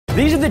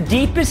These are the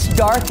deepest,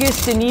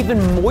 darkest, and even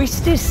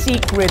moistest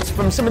secrets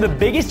from some of the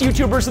biggest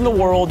YouTubers in the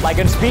world, like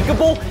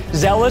Unspeakable,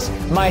 Zealous,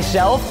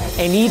 myself,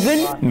 and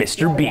even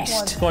Mr.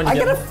 Beast. I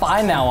gotta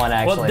find that one,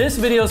 actually. Well, this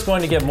video is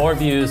going to get more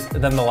views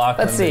than the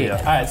Lachlan video.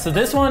 Let's see. All right, so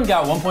this one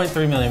got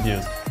 1.3 million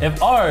views.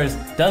 If ours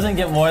doesn't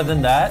get more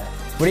than that,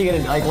 what are you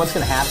gonna, like, what's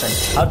gonna happen?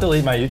 I'll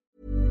delete my YouTube.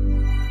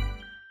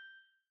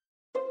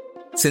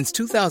 Since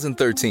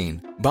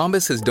 2013,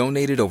 Bombas has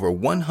donated over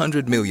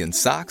 100 million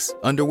socks,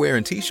 underwear,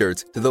 and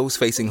T-shirts to those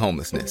facing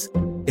homelessness.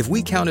 If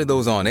we counted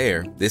those on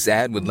air, this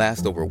ad would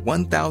last over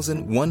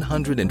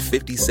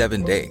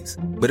 1,157 days.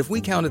 But if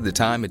we counted the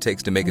time it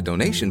takes to make a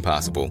donation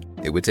possible,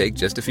 it would take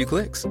just a few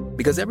clicks.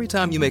 Because every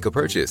time you make a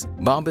purchase,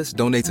 Bombas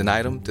donates an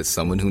item to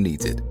someone who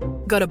needs it.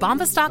 Go to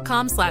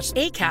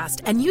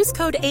bombas.com/ACAST and use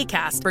code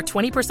ACAST for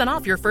 20%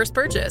 off your first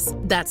purchase.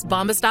 That's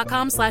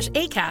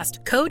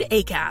bombas.com/ACAST, code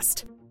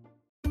ACAST.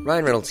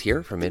 Ryan Reynolds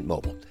here from Mint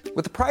Mobile.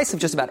 With the price of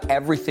just about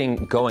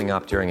everything going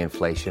up during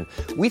inflation,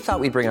 we thought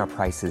we'd bring our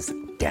prices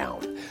down.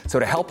 So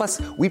to help us,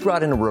 we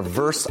brought in a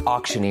reverse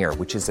auctioneer,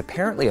 which is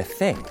apparently a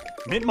thing.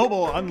 Mint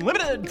Mobile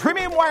Unlimited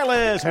Premium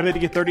Wireless. How to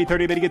get 30,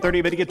 30, how to get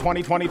 30, how to get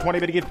 20, 20, 20,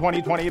 how to get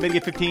 20, 20, how to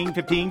get 15,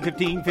 15,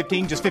 15,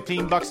 15, just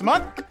 $15 a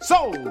month?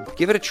 Sold!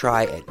 Give it a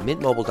try at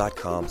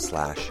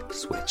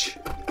mintmobile.com/switch.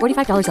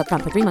 $45 up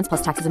front for 3 months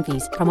plus taxes and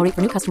fees. Promo rate for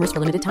new customers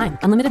for limited time.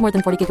 Unlimited more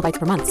than 40 gigabytes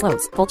per month.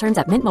 Slows full terms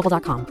at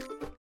mintmobile.com.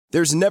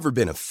 There's never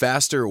been a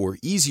faster or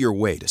easier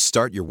way to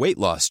start your weight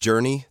loss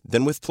journey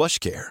than with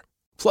PlushCare.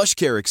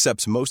 PlushCare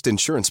accepts most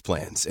insurance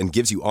plans and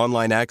gives you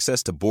online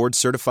access to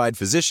board-certified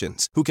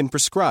physicians who can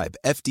prescribe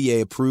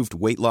FDA-approved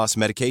weight loss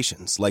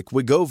medications like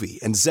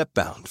Wegovy and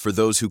Zepbound for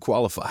those who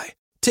qualify.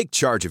 Take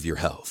charge of your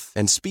health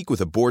and speak with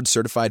a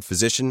board-certified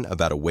physician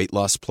about a weight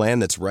loss plan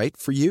that's right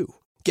for you.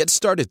 Get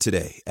started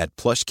today at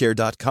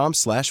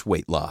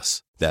plushcare.com/weight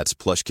loss. That's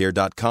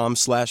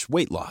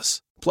plushcare.com/weight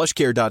loss.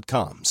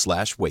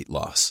 plushcare.com/weight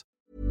loss.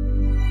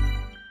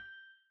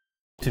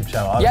 YouTube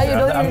channel. Yeah, you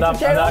know I'm not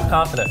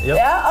confident. Yep.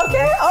 Yeah,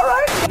 okay, all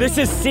right. This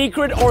is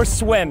Secret or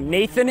Swim.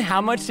 Nathan,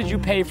 how much did you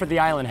pay for the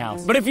island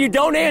house? But if you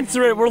don't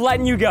answer it, we're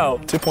letting you go.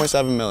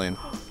 2.7 million.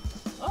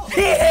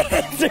 He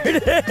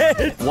answered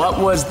it! What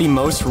was the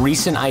most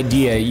recent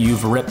idea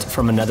you've ripped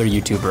from another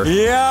YouTuber?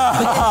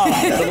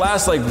 Yeah! The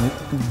last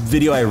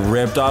video I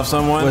ripped off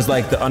someone was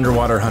the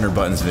underwater 100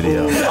 buttons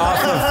video.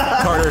 Off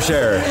of Carter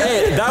Scherer.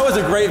 Hey, that was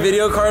a great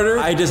video, Carter.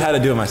 I just had to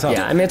do it myself.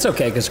 Yeah, I mean, it's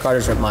okay, because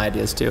Carter's ripped my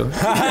ideas too.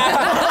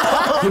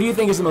 Who do you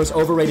think is the most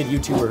overrated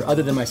YouTuber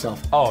other than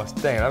myself? Oh,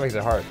 dang, that makes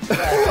it hard.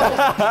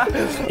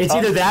 It's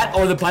either that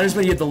or the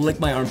punishment you have to lick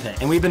my armpit.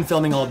 And we've been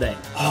filming all day.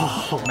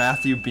 Oh,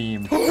 Matthew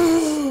Beam.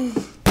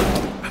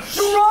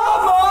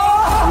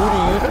 Drama! Who do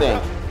you think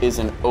is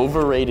an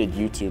overrated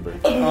YouTuber?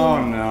 Oh,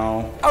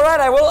 no. All right,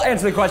 I will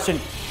answer the question.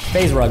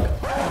 FaZe Rug.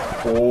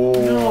 Oh.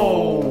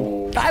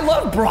 No. I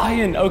love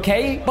Brian,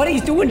 okay? But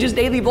he's doing just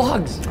daily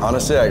vlogs.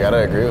 Honestly, I gotta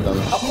agree with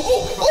him.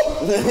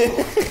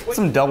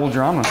 Some double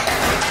drama.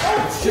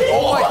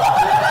 Oh my.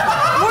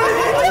 What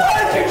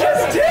did you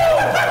just do?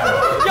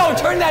 Yo,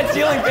 turn that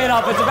ceiling fan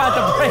off. It's about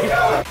to break.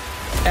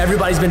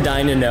 Everybody's been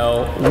dying to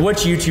know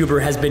which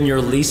YouTuber has been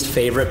your least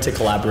favorite to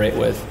collaborate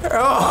with. I'm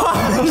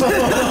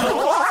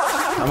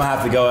gonna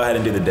have to go ahead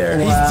and do the dare.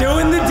 Wow. He's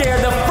doing the dare,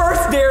 the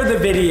first dare of the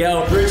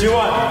video. 3, 2,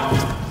 1. All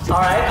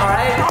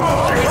right.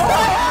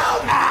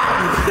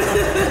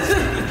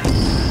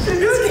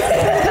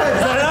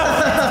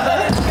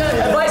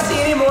 If I see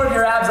any more of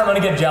your abs, I'm gonna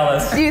get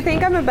jealous. Do you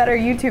think I'm a better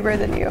YouTuber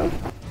than you?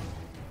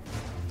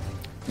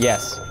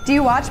 Yes. Do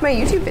you watch my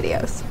YouTube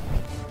videos?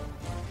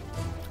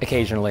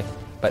 Occasionally,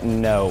 but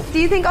no. Do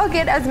you think I'll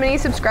get as many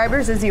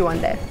subscribers as you one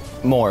day?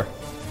 More.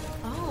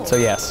 So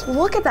yes.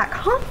 Look at that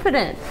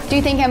confidence. Do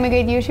you think I'm a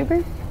good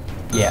YouTuber?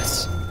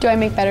 Yes. Do I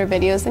make better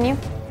videos than you?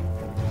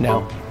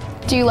 No.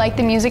 Do you like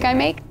the music I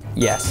make?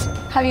 Yes.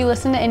 Have you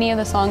listened to any of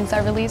the songs I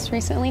released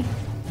recently?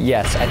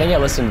 Yes, I think I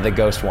listened to the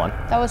Ghost one.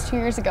 That was 2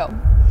 years ago.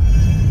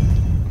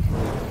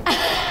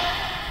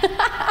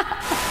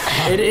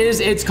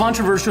 It's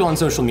controversial on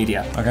social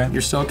media. Okay.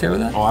 You're still okay with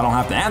that? Oh, I don't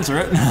have to answer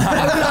it.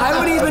 I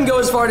would even go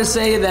as far to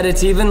say that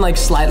it's even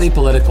slightly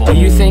political. Do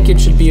you think it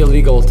should be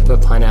illegal to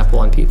put pineapple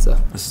on pizza?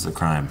 This is a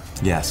crime.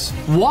 Yes.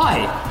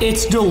 Why?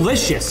 It's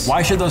delicious.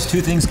 Why should those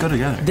two things go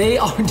together? They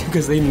are,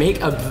 because they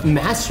make a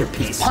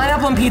masterpiece.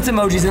 Pineapple and pizza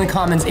emojis in the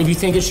comments if you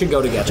think it should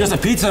go together. Just a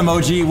pizza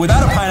emoji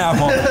without a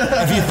pineapple.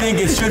 If you think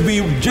it should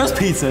be just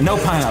pizza, no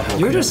pineapple.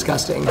 You're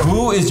disgusting.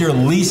 Who is your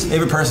least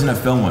favorite person to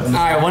film with? All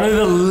right, one of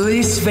the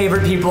least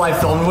favorite people I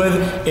filmed with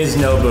is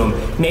No Boom.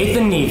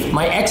 Nathan Neef,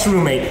 my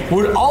ex-roommate,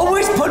 would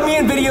always put me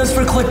in videos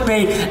for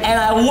clickbait, and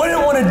I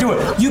wouldn't want to do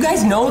it. You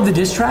guys know the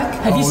diss track?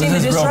 Have you seen the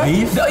diss track?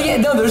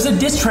 No, there's a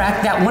diss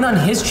track that went on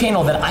his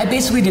channel that I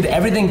basically did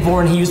everything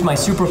for, and he used my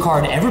super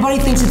card. Everybody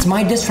thinks it's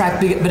my diss track,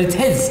 but it's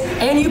his.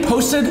 And you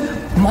posted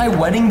my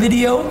wedding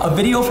video, a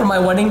video for my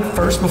wedding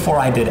first before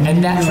I did,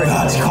 and that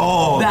That's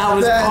cold. That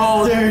was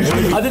cold.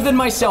 Other than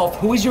myself,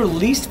 who is your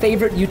least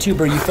favorite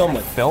YouTuber you film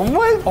with? Film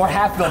with? Or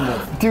have filmed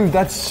with? Dude,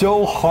 that's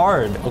so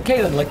hard.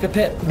 Okay, then lick the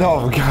pit.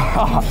 Oh,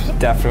 God.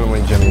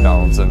 Definitely Jimmy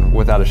Donaldson,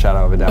 without a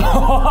shadow of a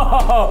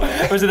doubt.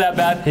 Was it that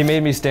bad? He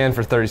made me stand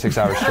for 36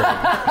 hours straight.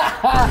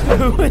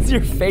 Who is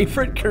your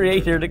favorite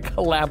creator to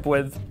collab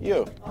with?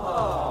 You.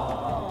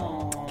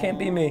 Can't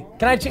be me.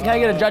 Can I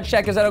get a judge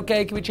check? Is that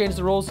okay? Can we change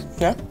the rules?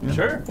 Yeah.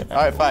 Sure. All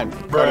right, fine.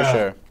 Carter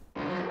share.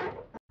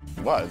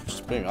 What?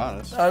 Just being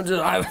honest.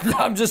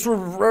 I'm just.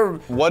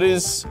 What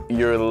is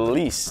your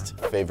least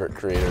favorite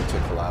creator to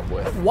collab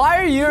with?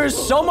 Why are yours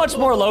so much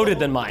more loaded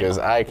than mine? Because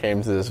I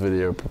came to this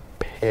video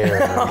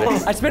prepared.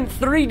 I spent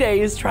 3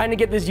 days trying to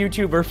get this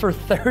YouTuber for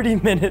 30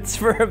 minutes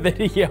for a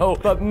video,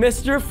 but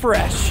Mr.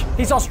 Fresh,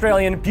 he's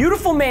Australian,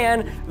 beautiful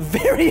man,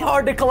 very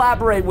hard to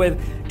collaborate with.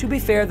 To be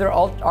fair, they're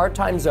all our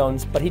time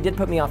zones, but he did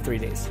put me off 3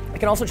 days. I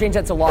can also change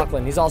that to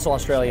Lachlan, he's also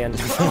Australian.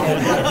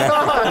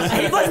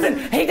 Hey, listen,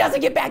 he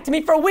doesn't get back to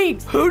me for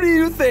weeks. Who do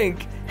you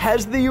think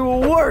has the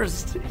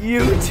worst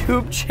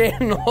YouTube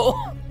channel?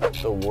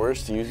 The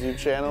worst YouTube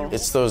channel?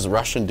 It's those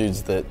Russian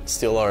dudes that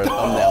steal our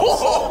thumbnails.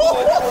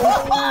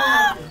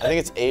 I think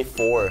it's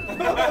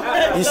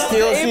A4. He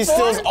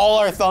steals all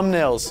our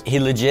thumbnails. He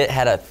legit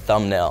had a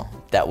thumbnail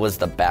that was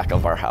the back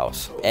of our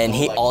house. And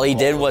all he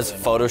did was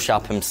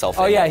Photoshop himself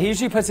in. Oh yeah, he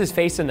usually puts his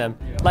face in them.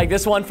 Like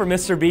this one from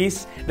Mr.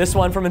 Beast, this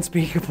one from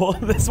Unspeakable,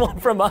 this one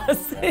from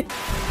us.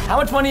 How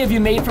much money have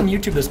you made from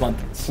YouTube this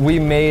month? We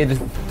made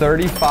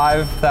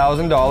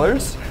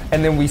 $35,000,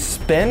 and then we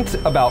spent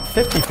about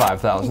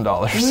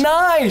 $55,000.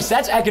 Nice,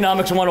 that's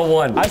economics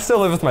 101. I still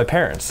live with my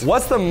parents.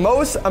 What's the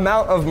most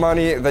amount of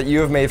money that you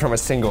have made from a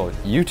single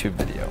YouTube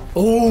video?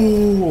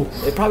 Ooh,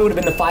 it probably would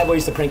have been the 5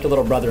 ways to prank your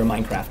little brother in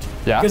Minecraft.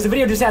 Yeah? Because the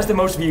video just has the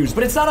most views,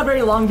 but it's not a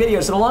very long video,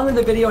 so the longer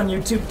the video on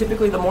YouTube,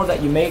 typically the more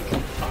that you make.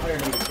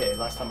 180K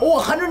last time. Oh,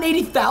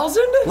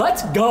 180,000?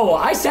 Let's go.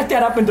 I set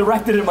that up and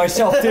directed it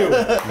myself too.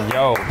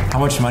 Yo. How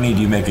much money do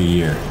you make a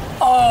year?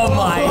 Oh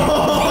my.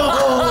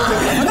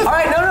 All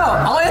right, no,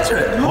 I'll answer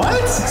it.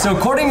 What? So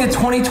according to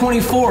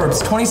 2020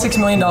 Forbes, $26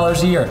 million a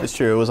year. It's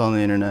true, it was on the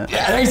internet.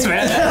 Yeah, thanks,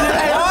 man.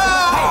 Hey,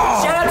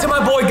 shout out to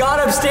my boy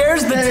God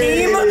upstairs, the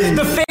team,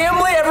 the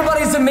family,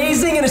 everybody's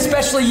amazing, and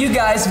especially you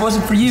guys. If it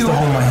wasn't for you.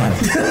 Hold my hand.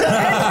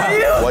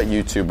 What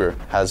YouTuber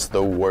has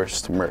the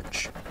worst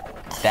merch?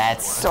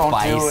 That's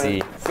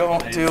spicy.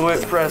 Don't do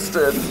it,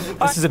 Preston.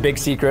 This is a big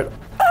secret.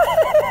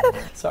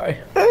 Sorry.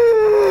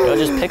 Yo,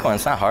 just pick one.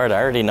 It's not hard.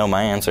 I already know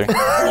my answer.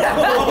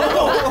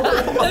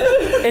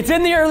 It's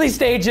in the early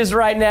stages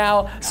right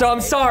now, so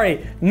I'm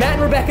sorry. Matt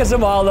and Rebecca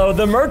Zamalo,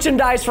 the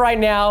merchandise right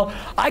now,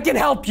 I can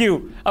help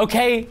you,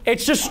 okay?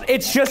 It's just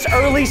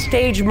early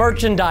stage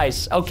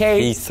merchandise,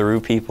 okay? He threw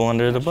people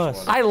under the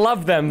bus. I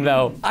love them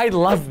though. I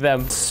love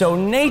them. So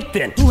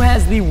Nathan, who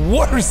has the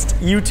worst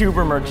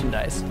YouTuber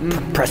merchandise?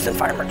 Preston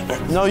Fire merch.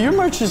 No, your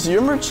merch is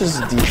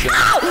decent.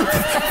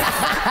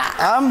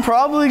 I'm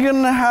probably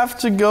gonna have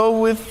to go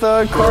with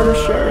Carter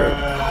Scherer.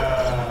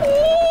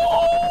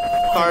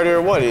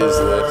 Carter, what is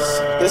this?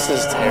 This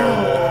is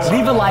terrible.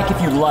 Leave a like if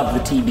you love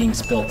the tea being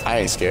spilled. I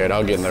ain't scared.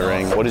 I'll get in the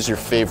ring. What is your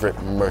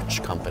favorite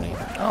merch company?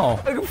 Oh.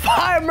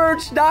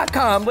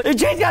 Firemerch.com.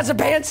 Jay's got some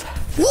pants.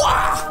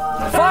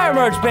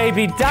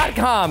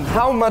 Firemerchbaby.com.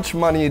 How much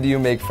money do you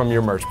make from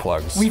your merch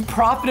plugs? We've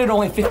profited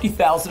only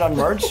 $50,000 on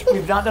merch.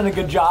 We've not done a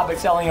good job at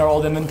selling our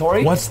old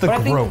inventory. What's the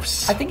But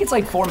gross? I think it's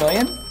like $4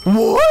 million.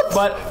 What?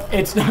 But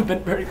it's not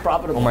been very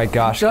profitable. Oh my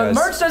gosh, So guys.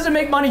 merch doesn't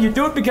make money. You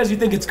do it because you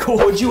think it's cool.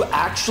 Would you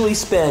actually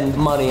spend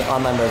money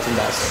on my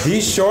merchandise?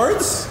 These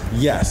shorts?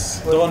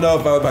 Yes. Don't know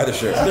if I would buy the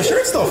shirt. The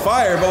shirt's still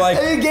fire, but like...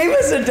 You gave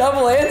us a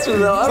double answer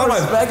though. I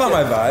respect it's not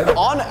my vibe.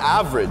 On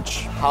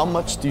average, how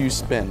much do you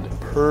spend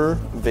per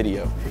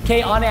video?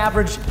 Okay, on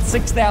average,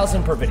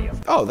 $6,000 per video.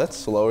 Oh, that's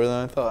slower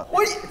than I thought.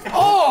 What?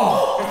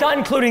 Oh! Not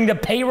including the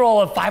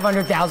payroll of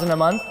 $500,000 a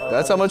month.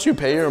 That's how much you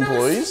pay your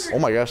employees? Oh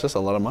my gosh, that's a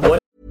lot of money.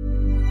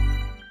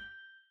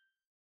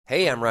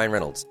 Hey, I'm Ryan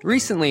Reynolds.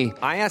 Recently,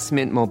 I asked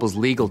Mint Mobile's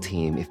legal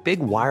team if big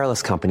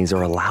wireless companies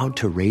are allowed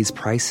to raise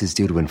prices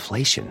due to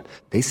inflation.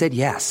 They said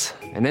yes.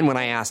 And then when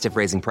I asked if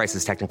raising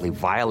prices technically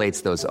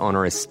violates those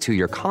onerous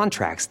 2-year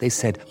contracts, they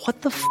said,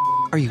 "What the f***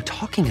 are you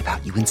talking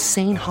about, you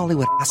insane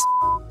Hollywood ass?"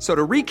 So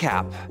to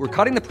recap, we're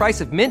cutting the price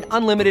of Mint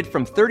Unlimited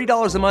from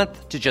 $30 a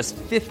month to just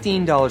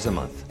 $15 a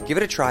month. Give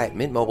it a try at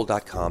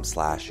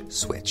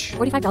mintmobile.com/switch.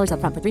 $45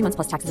 up front for 3 months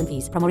plus taxes and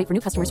fees. Promo rate for new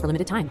customers for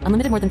limited time.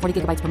 Unlimited more than 40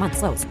 gigabytes per month.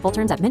 Slows full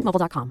terms at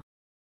mintmobile.com.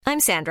 I'm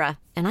Sandra,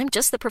 and I'm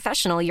just the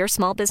professional your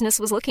small business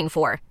was looking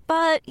for.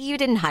 But you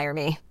didn't hire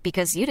me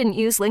because you didn't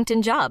use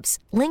LinkedIn Jobs.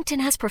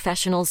 LinkedIn has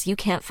professionals you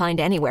can't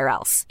find anywhere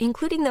else,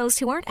 including those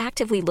who aren't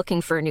actively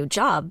looking for a new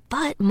job,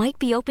 but might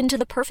be open to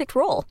the perfect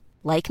role,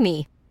 like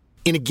me.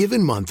 In a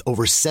given month,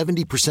 over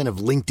 70% of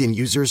LinkedIn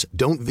users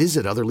don't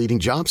visit other leading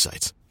job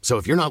sites. So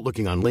if you're not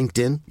looking on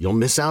LinkedIn, you'll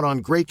miss out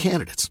on great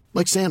candidates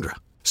like Sandra.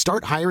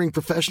 Start hiring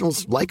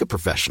professionals like a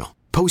professional.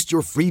 Post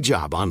your free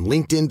job on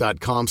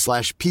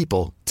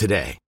linkedin.com/people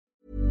today.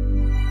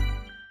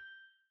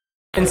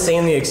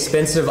 Insanely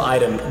expensive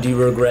item do you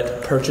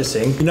regret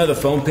purchasing? You know the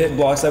foam pit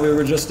blocks that we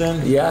were just in?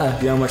 Yeah.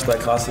 You know how much that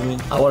costed me?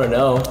 I want to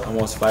know.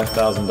 Almost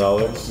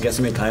 $5,000. Guess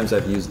how many times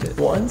I've used it?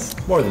 Once?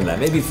 More than that,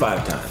 maybe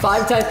 5 times.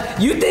 5 times?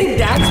 You think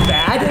that's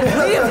bad?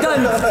 We have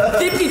done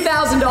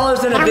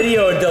 $50,000 in a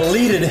video and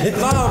deleted it.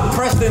 Oh,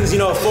 Preston's,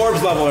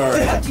 Forbes level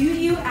already. Do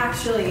you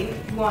actually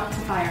want to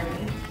fire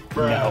me?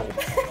 No.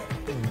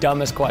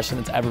 Dumbest question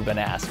that's ever been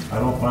asked. I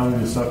don't find the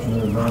deception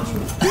in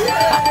adventures.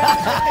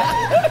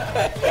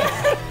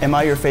 Am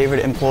I your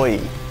favorite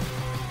employee?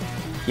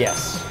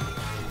 Yes.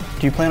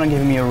 Do you plan on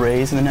giving me a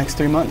raise in the next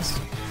 3 months?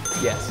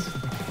 Yes.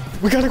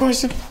 We got a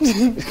question.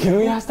 Can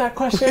we ask that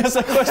question?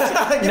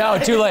 No,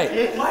 too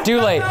late. Too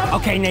late.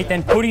 Okay,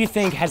 Nathan, who do you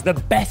think has the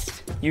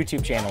best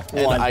YouTube channel?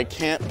 And I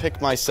can't pick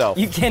myself.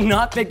 You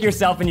cannot pick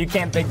yourself and you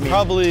can't pick me.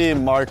 Probably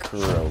Mark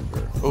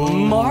Rober.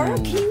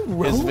 Marky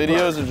Rober. His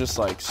videos are just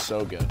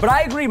so good. But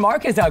I agree,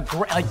 Mark is a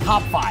great,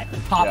 top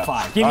 5. Top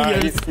 5. Give me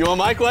yours. You want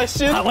my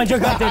question? I want your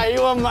question.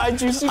 You want my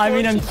juicy question? I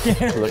mean, I'm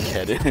scared. Look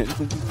at it.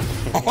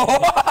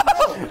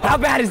 How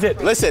bad is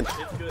it? Listen,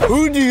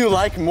 who do you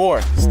like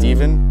more,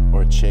 Steven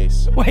or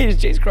Chase? Wait, is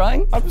Chase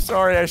crying? I'm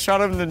sorry, I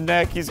shot him in the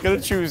neck. He's gonna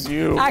choose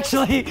you.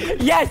 Actually,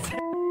 yes.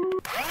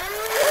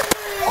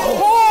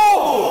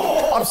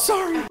 Oh! I'm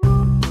sorry.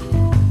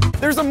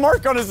 There's a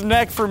mark on his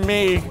neck for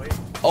me.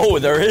 Oh,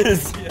 there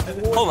is.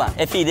 Hold on.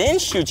 If he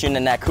didn't shoot you in the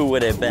neck, who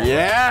would it have been?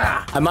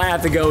 Yeah. I might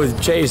have to go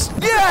with Chase.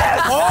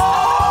 Yes!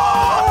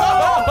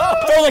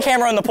 Throw the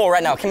camera in the pool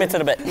right now. Commit to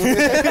the bit.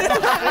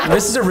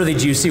 This is a really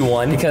juicy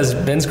one because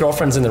Ben's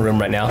girlfriend's in the room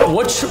right now.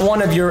 Which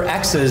one of your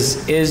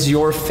exes is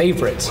your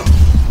favorite?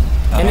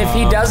 And if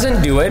he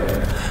doesn't do it,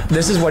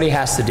 this is what he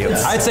has to do.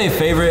 I'd say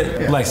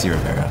favorite, Lexi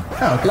Rivera.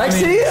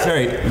 Lexi?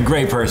 Very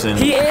great person.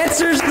 He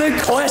answers the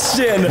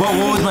question. What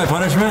was my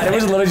punishment? It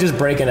was literally just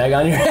break an egg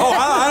on your head. Oh,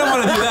 I don't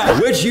want to do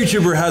that. Which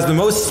YouTuber has the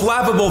most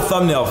slappable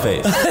thumbnail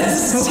face?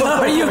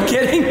 Are you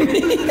kidding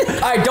me?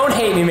 All right, don't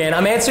hate me, man.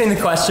 I'm answering the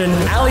question.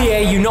 Ali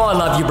A, you know I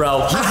love you,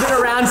 bro. He's been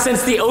around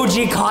since the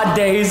OG COD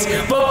days.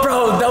 But,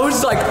 bro,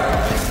 those, I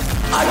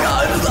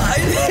got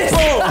this.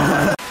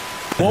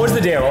 What was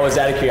the dare? What was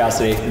that, out of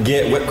curiosity?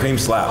 Get whipped cream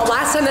slapped. The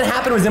last time that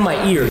happened was in my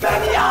ear.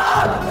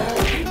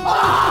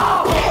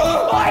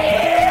 My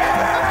ear!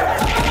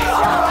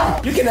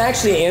 You can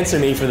actually answer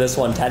me for this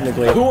one,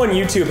 technically. Who on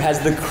YouTube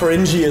has the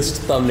cringiest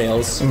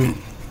thumbnails?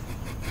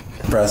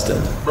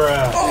 Preston.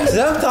 Bruh.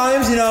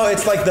 Sometimes,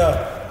 it's like the...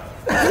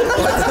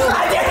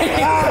 I dare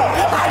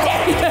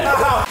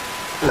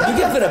you! You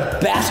can fit a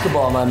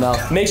basketball in my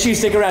mouth. Make sure you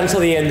stick around until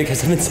the end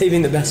because I've been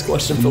saving the best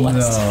question for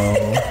last. No.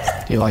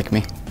 Do you like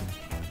me?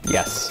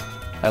 Yes.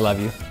 I love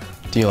you.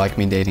 Do you like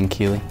me dating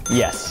Keely?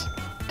 Yes.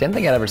 Didn't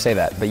think I'd ever say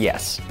that, but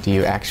yes. Do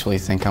you actually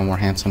think I'm more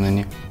handsome than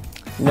you?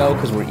 No,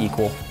 because we're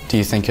equal. Do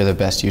you think you're the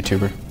best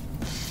YouTuber?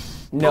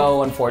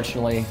 No,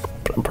 unfortunately,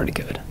 but I'm pretty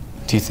good.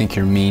 Do you think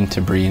you're mean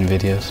to Bree in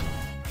videos?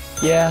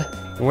 Yeah.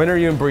 When are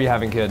you and Bree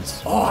having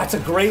kids? Oh, that's a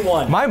great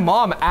one. My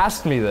mom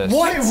asked me this.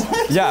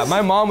 What? Yeah,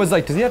 my mom was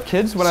like, does he have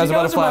kids when I was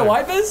about to fly? She knows who my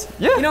wife is?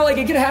 Yeah. You know, it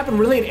could happen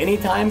really at any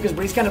time because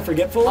Bree's kind of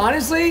forgetful.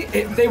 Honestly,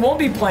 they won't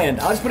be planned.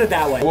 I'll just put it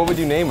that way. What would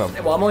you name them?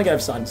 Well, I'm only gonna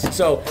have sons.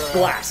 So,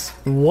 Glass.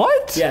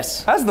 What?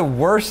 Yes. That's the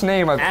worst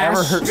name I've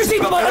ever heard. Just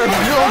even Oh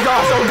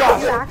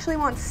gosh. You actually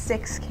want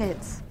 6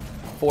 kids?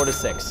 4 to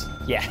 6.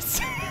 Yes.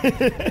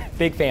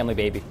 Big family,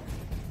 baby.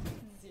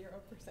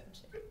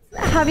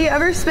 Have you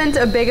ever spent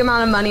a big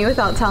amount of money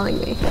without telling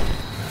me?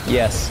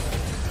 Yes.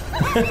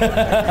 This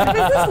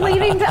is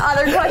leading to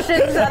other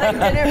questions that I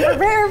didn't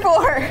prepare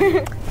for.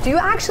 Do you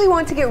actually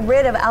want to get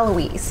rid of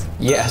Eloise?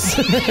 Yes.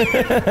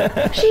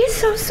 She's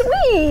so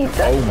sweet.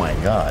 Oh my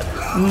God.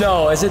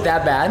 No, is it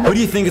that bad? Who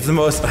do you think is the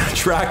most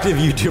attractive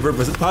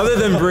YouTuber other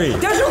than Bree?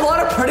 There's a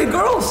lot of pretty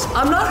girls.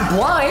 I'm not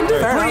blind.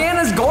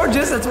 Brianna's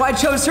gorgeous. That's why I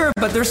chose her.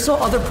 But there's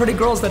still other pretty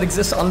girls that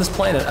exist on this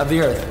planet of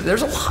the Earth.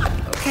 There's a lot.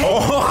 Okay.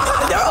 Oh.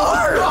 There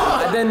are.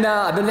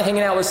 I've been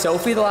hanging out with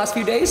Sophie the last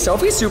few days.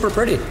 Sophie's super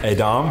pretty. Hey,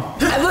 Dom.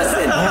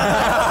 Listen.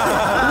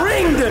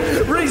 Ringed.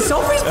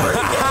 Sophie's pretty.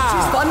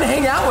 She's fun to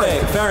hang out with.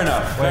 Hey, fair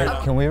enough. Wait,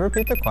 can we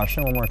repeat the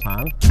question one more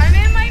time? I'm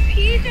in my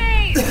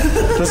PJs.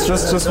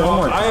 just one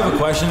more time. I have a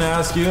question to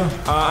ask you.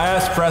 I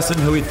asked Preston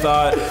who he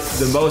thought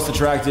the most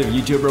attractive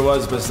YouTuber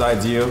was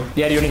besides you.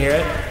 Yeah, do you want to hear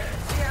it?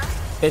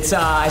 It's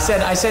I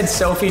said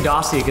Sophie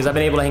Dossie because I've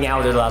been able to hang out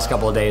with her the last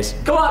couple of days.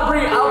 Come on,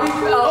 Bree, I'll be.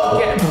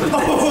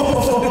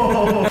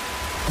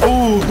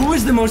 Ooh, who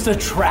is the most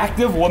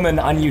attractive woman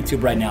on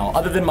YouTube right now,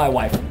 other than my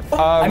wife?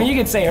 I mean, you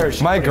could say her.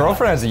 My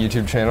girlfriend has a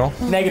YouTube channel.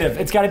 Negative.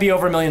 It's got to be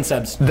over 1 million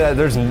subs.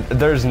 There's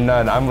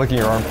none. I'm looking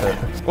at your armpit.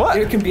 What?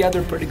 There can be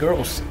other pretty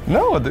girls.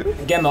 No, dude.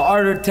 Gemma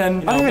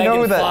Arterton. I don't even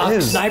know who that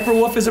is. Sniper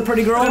Wolf is a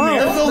pretty girl.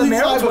 The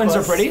Merrill twins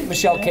are pretty.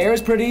 Michelle Kerr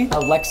is pretty.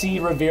 Lexi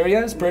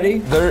Rivera is pretty.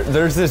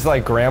 There's this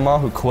grandma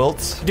who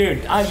quilts.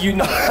 Dude, you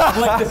know,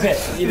 flick the pit.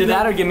 Either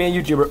that or give me a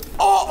YouTuber.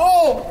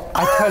 Oh!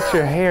 I touched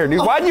your hair,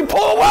 dude. Why'd you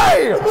pull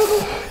away?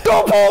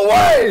 Don't pull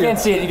away! You can't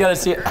see it. You gotta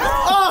see it.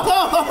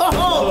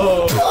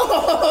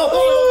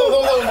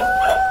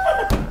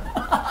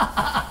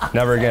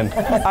 Never again.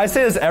 I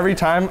say this every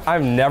time,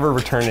 I'm never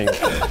returning.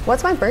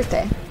 What's my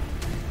birthday?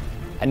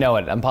 I know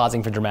it. I'm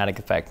pausing for dramatic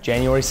effect.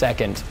 January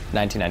 2nd,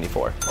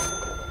 1994.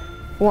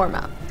 Warm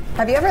up.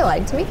 Have you ever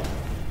lied to me?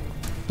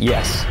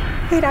 Yes.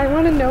 Wait, I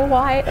want to know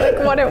why,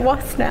 like what it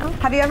was now.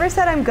 Have you ever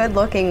said I'm good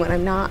looking when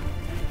I'm not?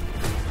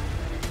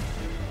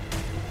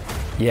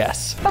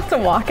 Yes. About to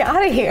walk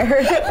out of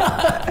here.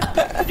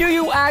 Do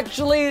you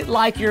actually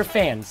like your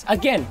fans?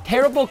 Again,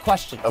 terrible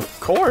question. Of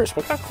course.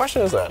 What kind of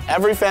question is that?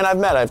 Every fan I've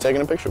met, I've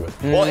taken a picture with.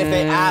 Well, if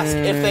they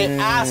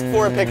ask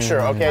for a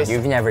picture, okay?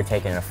 You've never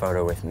taken a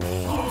photo with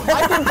me.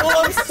 I can pull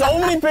up so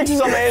many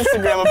pictures on my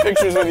Instagram of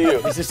pictures with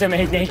you. Is this a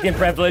Nathan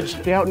privilege?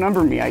 They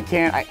outnumber me. I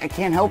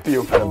can't help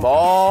you. Out of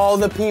all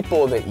the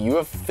people that you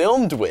have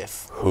filmed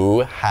with, who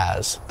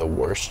has the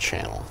worst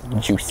channel?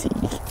 Juicy.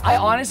 I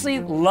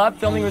honestly love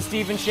filming with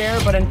Steve and Cher,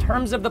 but in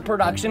terms of the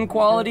production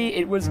quality,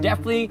 it was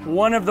definitely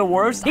one of the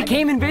worst. He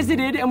came and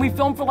visited, and we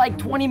filmed for like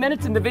 20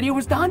 minutes, and the video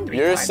was done.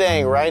 You're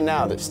saying right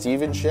now that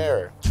Steven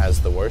Cher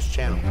has the worst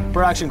channel.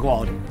 Production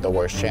quality. The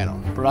worst channel.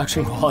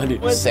 Production quality.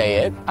 Say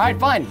it. All right,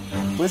 fine.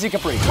 Lizzie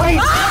Capri.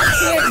 Wait!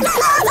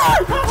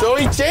 So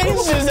he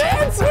changed his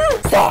answer?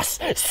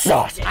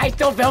 Sauce. I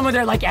still film with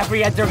her like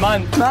every other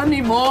month. Not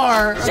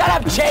anymore. Shut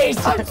up, Chase.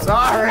 I'm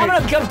sorry. I'm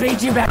gonna come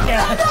beat you back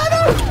there.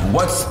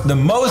 What's the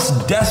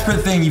most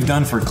desperate thing you've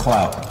done for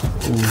clout?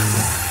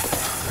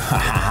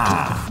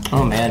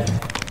 Oh man.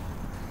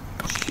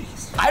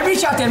 I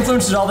reach out to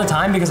influencers all the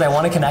time because I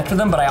want to connect with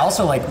them, but I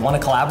also like want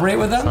to collaborate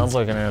with them. Sounds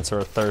like an answer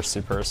a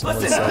thirsty person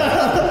would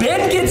say.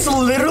 Ben gets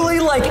literally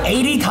like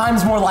 80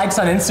 times more likes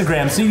on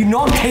Instagram, so you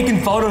know I'm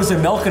taking photos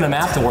and milking them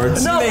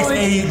afterwards. He makes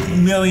 8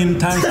 million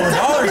times more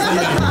dollars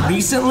than you.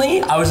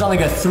 Recently, I was on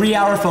like a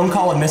 3-hour phone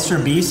call with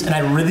Mr. Beast, and I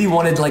really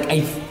wanted like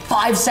a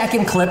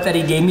 5-second clip that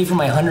he gave me for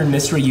my 100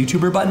 mystery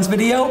YouTuber buttons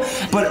video,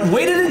 but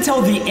waited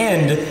until the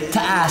end to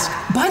ask,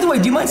 by the way,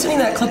 do you mind sending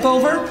that clip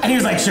over? And he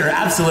was like, sure,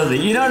 absolutely.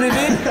 You know what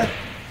I mean?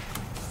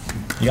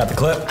 You got the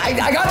clip? I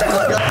got the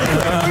clip.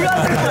 You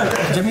got the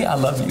clip. Jimmy, I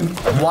love you.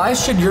 Why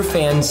should your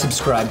fans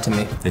subscribe to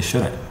me? They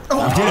shouldn't.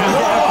 I'm kidding.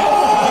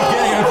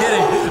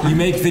 You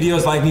make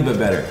videos like me, but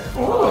better.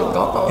 Oh my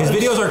God. His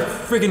videos are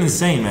freaking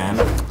insane, man.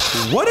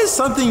 What is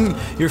something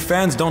your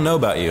fans don't know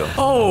about you?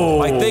 Oh.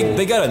 Like,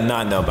 they gotta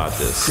not know about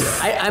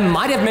this. I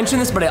might have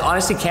mentioned this, but I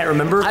honestly can't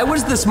remember. I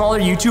was the smaller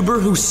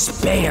YouTuber who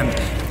spammed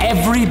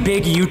every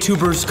big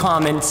YouTuber's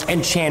comments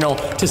and channel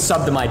to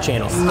sub to my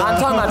channel. I'm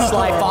talking about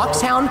Sly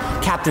Foxhound,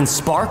 Captain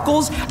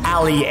Sparkles,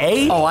 Ali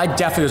A. Oh, I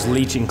definitely was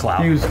leeching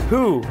clout.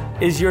 Who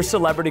is your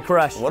celebrity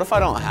crush? What if I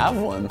don't have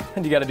one?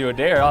 And you gotta do a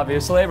dare,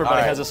 obviously.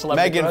 Everybody has a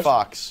celebrity Megan crush.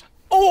 Fox.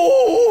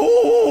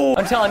 Oh!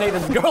 I'm telling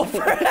Nathan's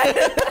girlfriend.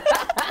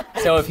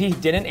 So if he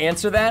didn't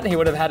answer that, he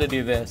would have had to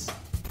do this.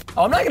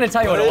 Oh, I'm not gonna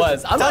tell you what it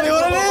was. Tell me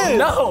what it is.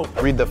 No.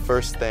 Read the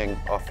first thing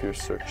off your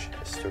search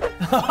history.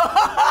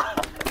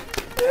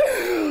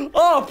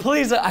 Oh,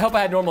 please. I hope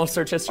I had normal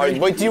search history.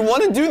 Wait, do you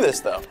want to do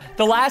this, though?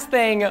 The last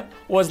thing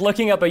was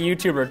looking up a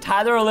YouTuber,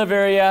 Tyler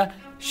Oliveria.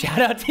 Shout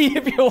out to you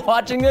if you're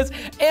watching this.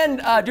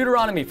 And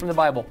Deuteronomy from the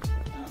Bible.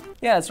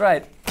 Yeah, that's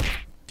right.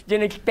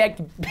 Didn't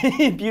expect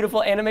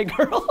beautiful anime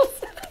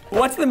girls.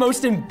 What's the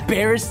most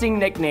embarrassing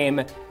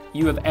nickname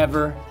you have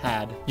ever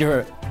had?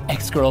 Your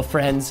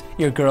ex-girlfriends,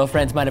 your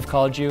girlfriends might have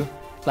called you,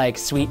 like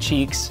Sweet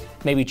Cheeks,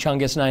 maybe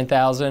Chungus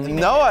 9000.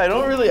 No, I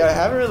haven't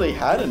really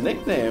had a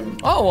nickname.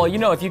 Oh, well, you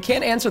know, if you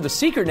can't answer the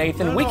secret,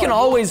 Nathan, we can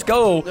always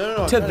go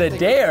to the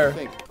dare.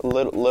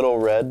 Little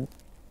Red.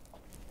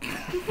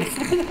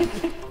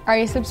 Are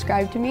you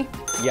subscribed to me?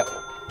 Yep.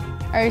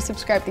 Are you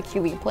subscribed to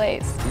Kiwi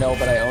Plays? No,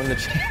 but I own the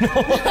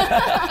channel.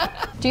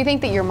 Do you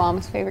think that you're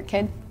mom's favorite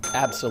kid?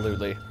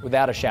 Absolutely,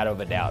 without a shadow of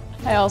a doubt.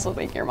 I also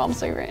think you're mom's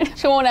favorite.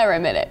 She won't ever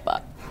admit it,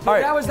 but. All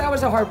right. That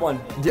was a hard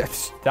one.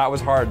 Yes, that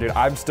was hard, dude.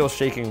 I'm still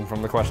shaking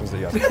from the questions that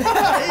you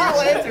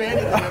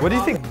asked. What do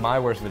you think my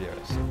worst video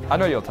is? I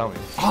know you'll tell me.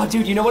 Oh,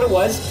 dude, you know what it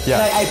was?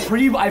 Yeah.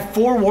 I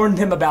forewarned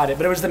him about it,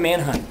 but it was the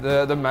manhunt.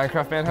 The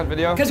Minecraft manhunt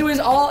video? Because it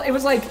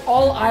was like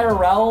all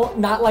IRL,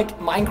 not like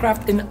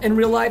Minecraft in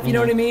real life. You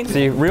know what I mean?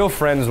 See, real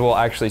friends will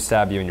actually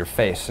stab you in your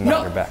face and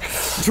not your back.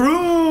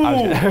 True.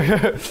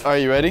 Are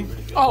you ready?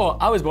 Oh,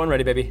 I was born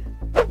ready, baby.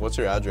 What's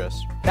your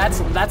address? That's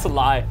a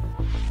lie.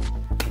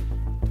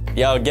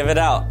 Yo, give it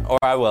out, or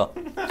I will.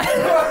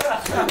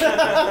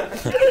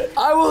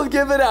 I will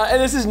give it out,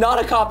 and this is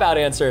not a cop-out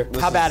answer. This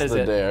How bad is is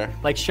the it? dare.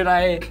 Like, should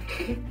I?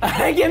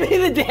 Give me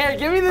the dare.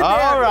 Give me the dare.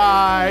 All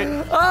right.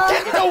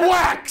 Get the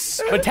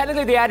wax. But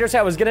technically, the address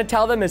I was gonna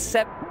tell them is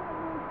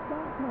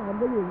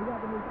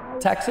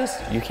Texas.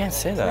 You can't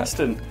say that.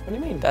 Princeton. What do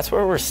you mean? That's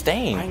where we're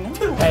staying. I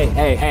know.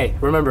 Hey!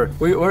 Remember,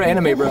 we're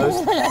anime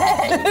bros. Not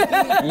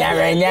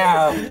right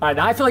now. All right,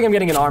 now I feel like I'm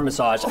getting an arm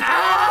massage.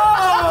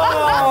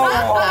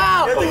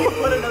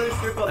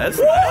 That's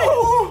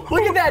nice.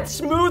 Look at that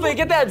smooth. They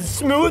get that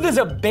smooth as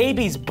a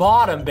baby's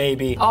bottom,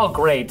 baby. Oh,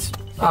 great.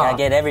 I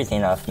get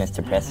everything off,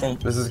 Mr. Preston.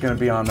 This is gonna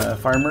be on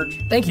Fire Merch.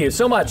 Thank you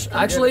so much.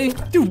 Actually,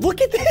 dude,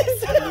 look at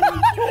this.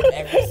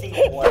 Every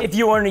single one. If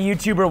you weren't a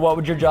YouTuber, what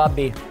would your job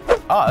be?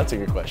 Oh, that's a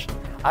good question.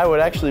 I would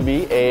actually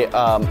be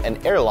an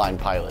airline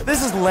pilot.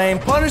 This is lame.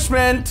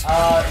 Punishment.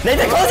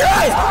 Nathan, close your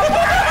eyes!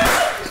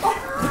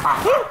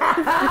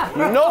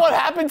 You know what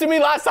happened to me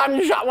last time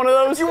you shot one of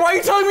those? Why are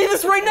you telling me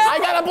this right now? I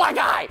got a black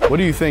eye. What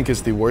do you think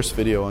is the worst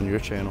video on your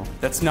channel?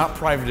 That's not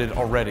privated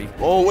already.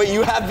 Oh, wait,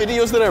 you have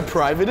videos that are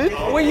privated?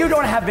 Wait, you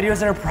don't have videos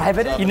that are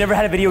private? You never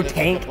had a video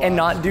tank and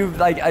not do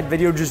like a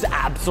video just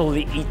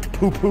absolutely eat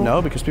poo-poo?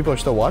 No, because people are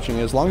still watching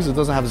it. As long as it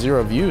doesn't have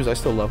 0 views, I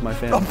still love my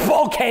fans.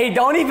 Okay,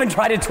 don't even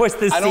try to twist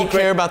this I don't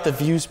secret. care about the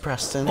views,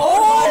 Preston.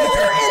 Oh,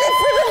 you're in it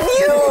for the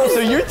views! So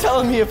you're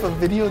telling me if a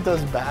video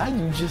does bad,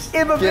 you just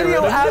If a get video rid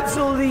of it?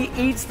 absolutely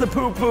eats the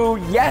poo-poo,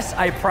 yes,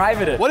 I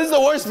private it. What is the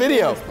worst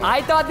video?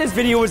 I thought this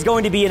video was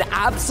going to be an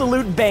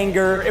absolute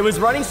banger. It was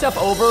running stuff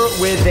over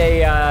with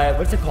a,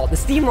 what's it called? The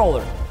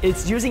steamroller.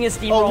 It's using a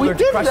steamroller we to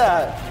did crush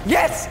that.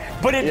 Yes,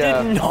 but it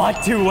did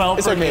not do well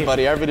It's for okay, me.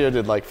 buddy. Our video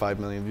did like 5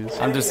 million views.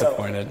 I'm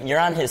disappointed. You're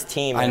on his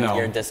team and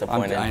you're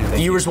disappointed.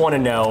 Viewers want to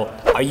know,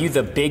 are you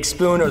the big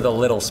spoon or the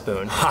little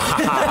spoon?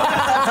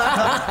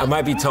 I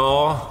might be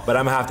tall, but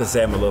I'm gonna have to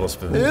say I'm a little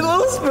spoon. You're a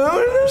little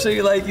spoon? So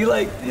you like,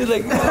 wait.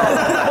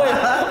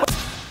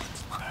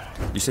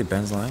 You say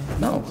Ben's lying?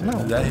 No.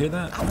 Did I hear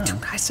that? Oh,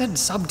 dude, I said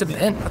sub to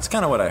Ben. That's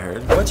kind of what I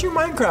heard. What's your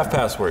Minecraft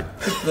password?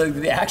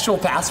 The actual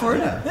password?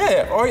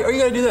 Yeah, or you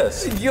gotta do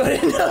this. You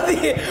didn't know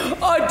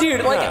oh,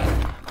 dude, like...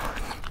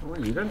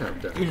 You don't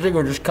have that. You think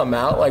it'll just come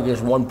out like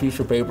just one piece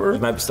of paper? You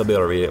might still be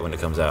able to read it when it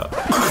comes out.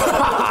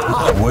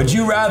 Would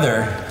you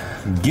rather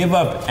give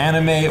up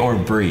anime or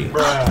Brie?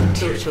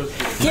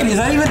 Kid, is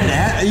that even an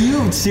ad? Are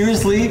you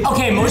seriously?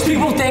 Okay, most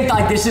people think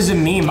like this is a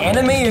meme.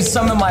 Anime is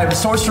some of my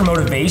source for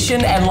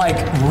motivation and like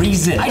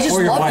reason. I just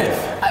Or your love wife.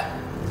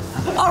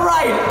 it. All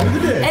right,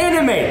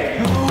 anime.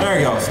 There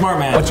you go, smart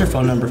man. What's your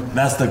phone number?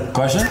 That's the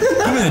question?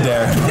 Give me the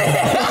dare.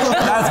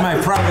 That's my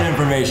private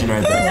information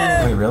right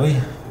there. Wait, really?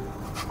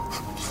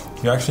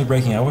 You're actually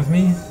breaking up with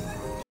me?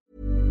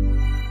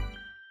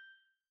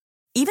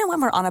 Even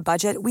when we're on a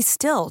budget, we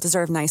still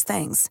deserve nice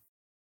things.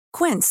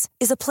 Quince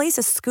is a place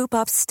to scoop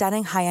up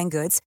stunning high-end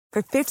goods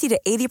for 50 to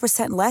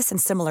 80% less than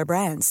similar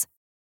brands.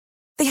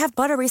 They have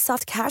buttery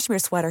soft cashmere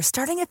sweaters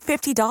starting at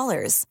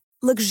 $50,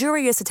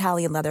 luxurious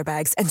Italian leather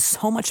bags, and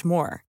so much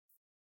more.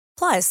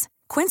 Plus,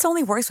 Quince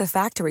only works with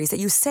factories that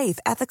use safe,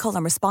 ethical,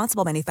 and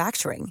responsible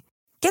manufacturing.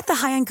 Get the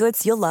high-end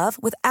goods you'll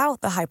love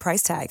without the high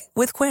price tag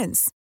with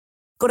Quince.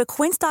 Go to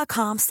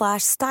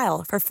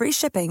quince.com/style for free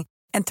shipping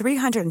and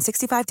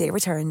 365-day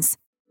returns.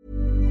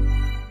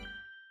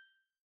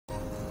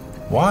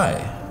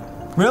 Why?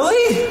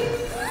 Really?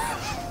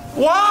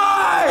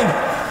 Why?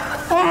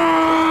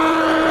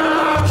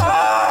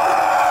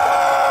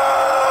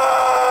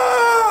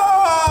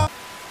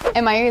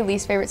 Am I your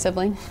least favorite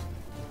sibling?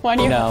 Why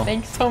do you No.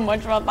 think so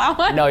much about that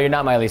one? No, you're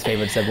not my least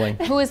favorite sibling.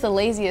 Who is the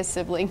laziest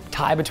sibling?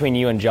 Tie between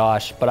you and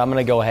Josh, but I'm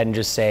gonna go ahead and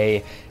just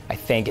say I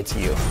think it's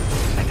you.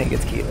 I think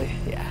it's Keely.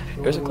 Yeah,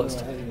 yours are close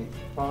to.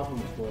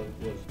 Problems was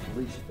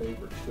least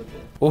favorite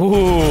sibling.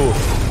 Ooh.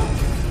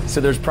 So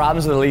there's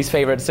problems with the least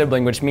favorite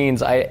sibling, which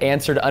means I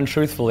answered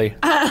untruthfully.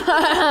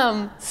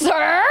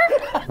 Sir?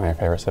 Am I your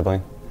favorite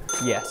sibling?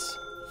 Yes.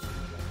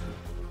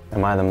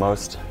 Am I the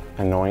most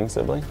annoying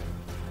sibling?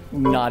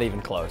 Not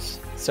even close.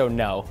 So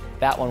no,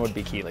 that one would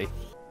be Keely.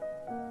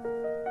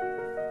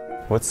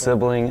 What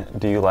sibling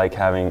do you like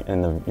having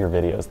in your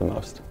videos the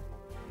most?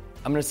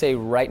 I'm gonna say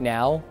right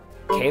now,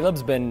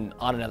 Caleb's been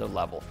on another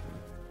level.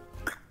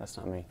 That's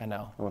not me. I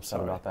know. I'm upset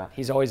about that.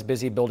 He's always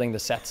busy building the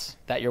sets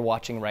that you're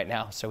watching right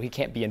now, so he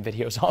can't be in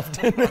videos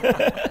often.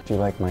 Do you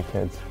like my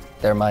kids?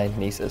 They're my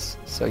nieces,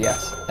 so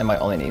yes, and my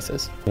only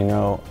nieces. Do you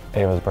know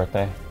Ava's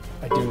birthday?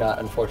 I do not,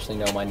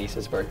 unfortunately, know my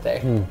niece's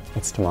birthday.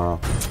 It's tomorrow.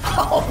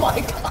 Oh my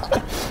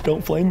God.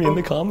 Don't flame me in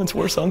the comments,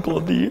 worst uncle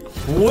of the year.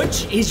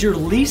 Which is your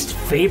least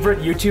favorite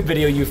YouTube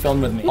video you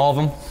filmed with me? All of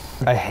them.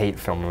 I hate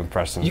filming with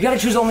Preston. You gotta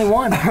choose only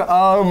one.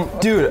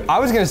 Dude, I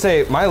was gonna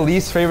say my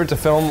least favorite to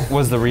film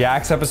was the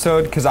Reacts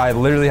episode because I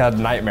literally had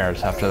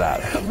nightmares after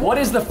that. What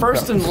is the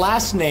first and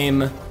last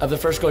name of the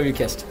first girl you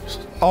kissed?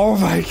 Oh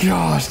my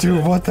gosh,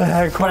 dude, what the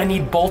heck? But I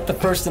need both the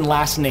first and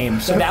last name,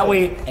 so that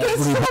way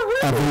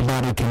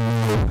everybody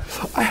can know.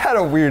 I had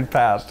a weird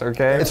past,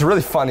 okay? It's a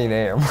really funny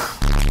name.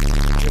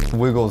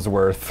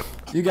 Wigglesworth.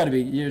 You gotta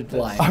be, you're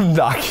lying. I'm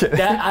not kidding.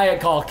 That I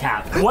call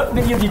cap. What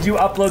video did you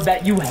upload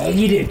that you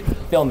hated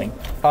filming?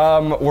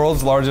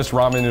 World's largest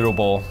ramen noodle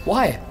bowl.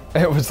 Why?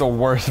 It was the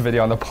worst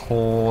video on the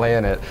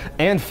planet.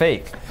 And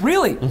fake.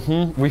 Really?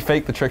 Mm-hmm. We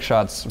faked the trick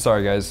shots.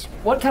 Sorry, guys.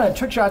 What kind of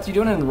trick shots are you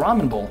doing in a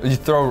ramen bowl? You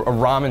throw a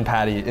ramen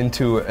patty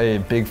into a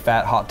big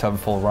fat hot tub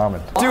full of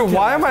ramen. Dude,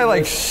 why am I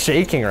like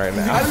shaking right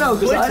now? I don't know,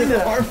 because I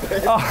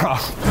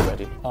didn't.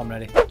 Ready? I'm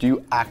ready. Do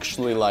you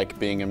actually like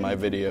being in my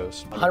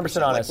videos?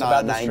 100% honest like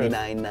about this truth.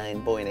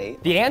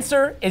 99.8. The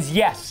answer is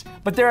yes,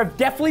 but there have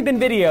definitely been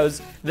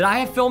videos that I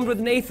have filmed with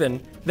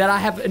Nathan that I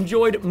have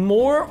enjoyed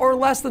more or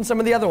less than some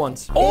of the other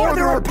ones. Or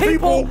there are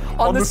people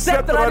on the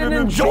set that I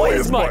didn't enjoy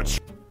as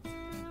much.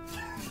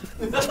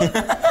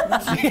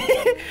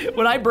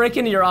 When I break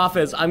into your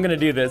office, I'm gonna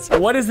do this.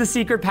 What is the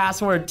secret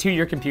password to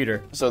your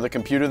computer? So the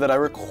computer that I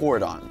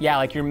record on. Yeah,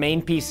 like your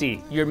main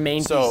PC. Your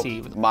main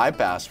PC. So my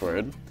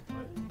password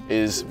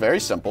is very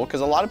simple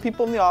because a lot of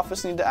people in the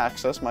office need to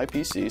access my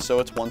PC, so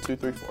it's 1, 2,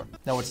 3, 4.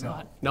 No, it's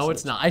not. No,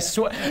 it's not. I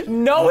swear.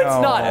 No, it's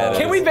not.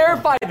 Can we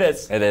verify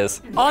this? It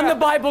is. On the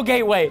Bible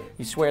Gateway.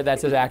 You swear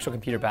that's his actual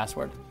computer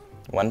password?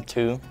 1,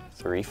 2,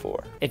 3,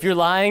 4. If you're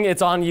lying,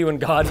 it's on you and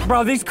God.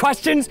 Bro, these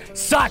questions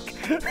suck.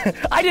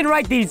 I didn't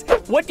write these.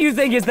 What do you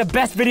think is the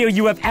best video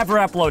you have ever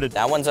uploaded?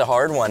 That one's a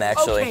hard one,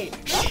 actually.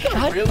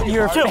 Okay.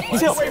 You're chill.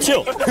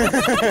 You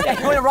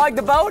want to rock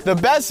the boat? The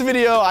best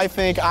video I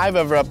think I've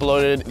ever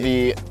uploaded,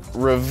 the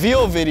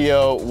reveal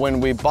video when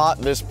we bought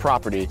this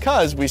property,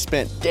 because we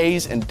spent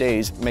days and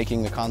days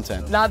making the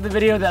content. Not the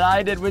video that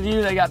I did with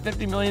you that got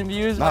 50 million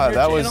views on your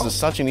that channel? was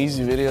such an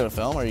easy video to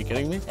film. Are you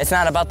kidding me? It's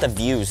not about the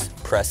views,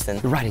 Preston.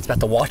 You're right, it's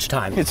about the watch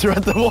time. It's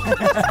about the watch.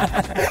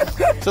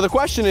 So the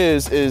question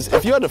is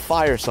if you had to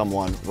fire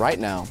someone right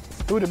now,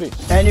 who would it be?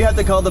 And you have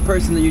to call the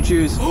person that you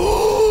choose.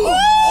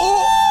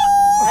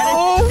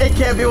 It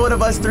can't be one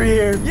of us three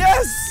here.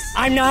 Yes!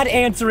 I'm not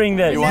answering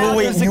this. You want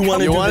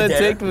to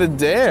take the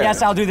dare?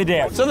 Yes, I'll do the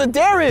dare. So the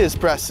dare is,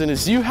 Preston,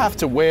 is you have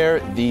to wear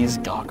these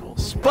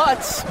goggles.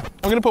 But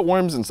I'm gonna put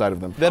worms inside of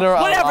them that are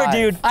Whatever, alive.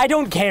 dude. I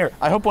don't care.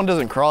 I hope one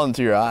doesn't crawl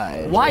into your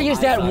eye. Why is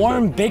that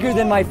worm bigger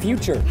than my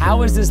future?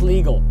 How is this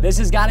legal? This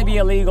has got to be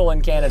illegal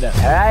in Canada.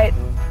 All right.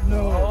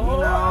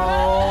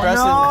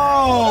 Preston.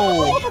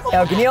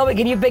 Now,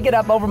 can you pick it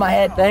up over my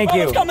head? Thank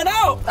you. It's coming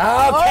out.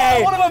 Okay.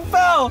 Oh, one of them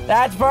fell.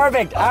 That's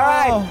perfect. All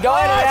right. Go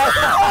ahead.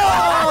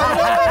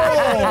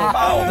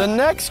 The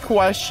next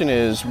question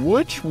is,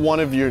 which one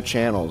of your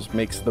channels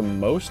makes the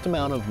most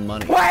amount of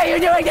money? Why are you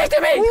doing this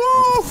to me?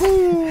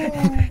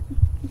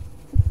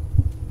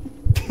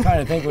 Trying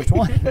to think which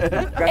one.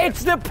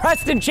 It's the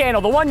Preston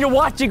channel, the one you're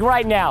watching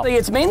right now.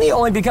 It's mainly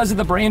only because of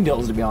the brand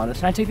deals, to be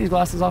honest. Can I take these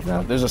glasses off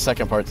now? There's a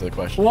second part to the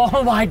question.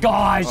 Oh my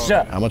gosh.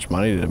 How much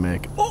money did it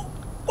make?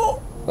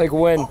 Like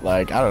when?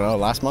 Like, I don't know,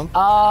 last month?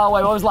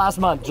 Wait, what was last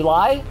month?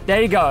 July?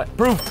 There you go.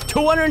 Proof.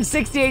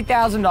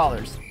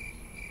 $268,000.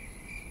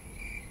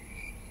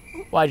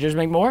 Why, did yours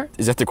make more?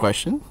 Is that the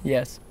question?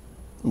 Yes.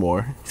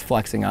 More. He's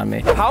flexing on me.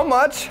 How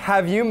much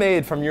have you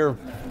made from your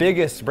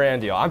biggest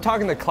brand deal? I'm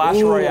talking the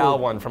Clash Royale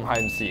one from Hide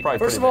and Seek.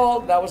 First of all,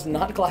 that was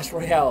not Clash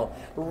Royale.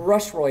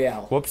 Rush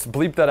Royale. Whoops,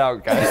 bleep that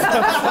out, guys.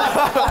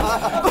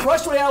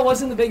 Rush Royale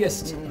wasn't the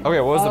biggest.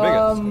 Okay, what was the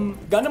biggest?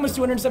 Gundam was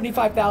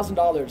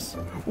 $275,000.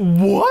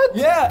 What?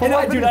 Yeah, and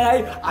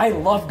I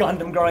love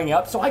Gundam growing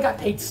up, so I got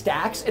paid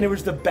stacks, and it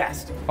was the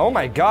best. Oh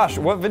my gosh,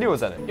 what video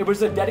was that in? It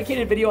was a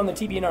dedicated video on the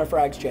TBNR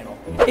Frags channel.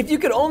 If you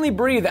could only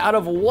breathe out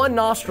of one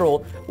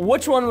nostril,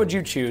 which one would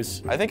you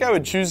choose? I think I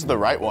would choose the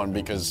right one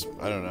because,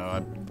 I don't know,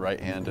 I'm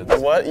right-handed.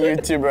 What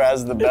YouTuber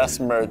has the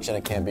best merch and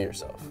it can't be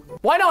yourself?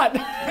 Why not?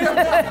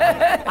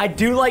 I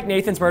do like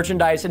Nathan's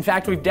merchandise. In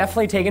fact, we've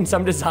definitely taken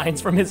some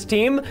designs from his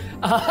team.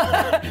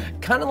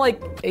 Kind of like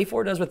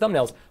A4 does with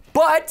thumbnails.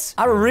 But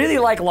I really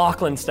like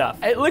Lachlan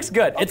stuff. It looks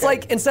good. Okay. It's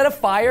like, instead of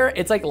fire,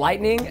 it's like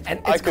lightning,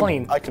 and it's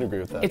clean. I could agree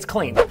with that. It's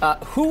clean.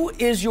 Who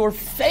is your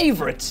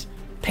favorite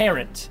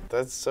parent?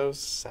 That's so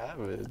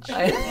savage.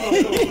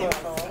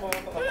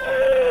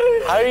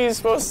 How are you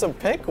supposed to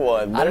pick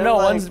one? I don't know.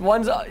 Like...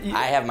 One's. I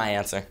have my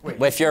answer.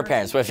 With your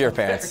parents.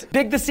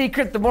 Big the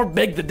secret, the more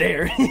big the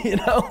dare. You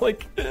know,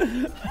 like.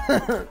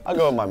 I'll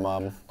go with my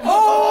mom.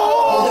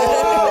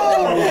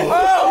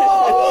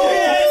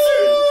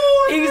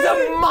 He's a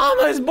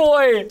mama's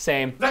boy.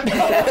 Same.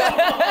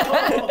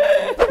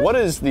 What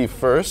is the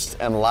first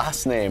and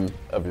last name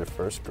of your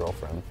first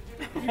girlfriend?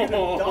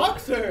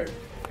 Doxer.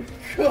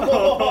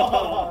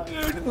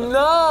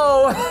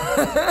 No!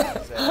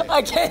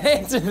 I can't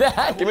answer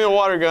that. Give me a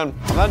water gun.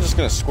 I'm not just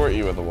gonna squirt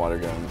you with a water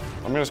gun.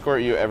 I'm gonna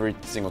squirt you every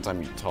single time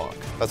you talk.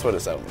 That's what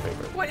it said on the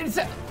paper. What is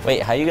that?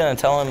 Wait, how are you gonna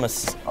tell him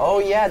Oh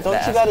yeah,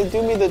 don't you gotta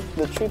do me the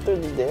truth or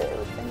the dare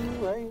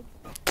thing, right?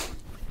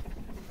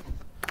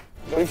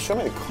 Don't you show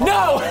me the card?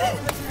 No!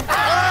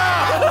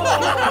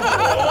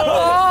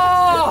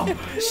 Oh,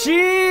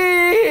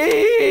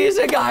 she's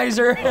a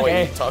geyser. Oh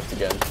wait, you talked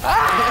again.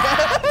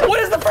 What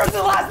is the first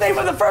and last name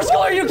of the first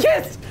girl you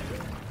kissed?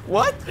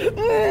 What?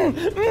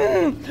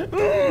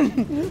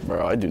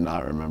 Bro, I do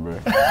not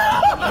remember.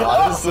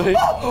 Honestly.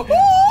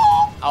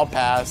 I'll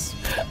pass.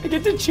 I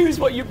get to choose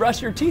what you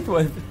brush your teeth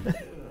with.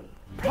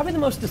 Probably the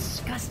most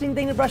disgusting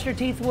thing to brush your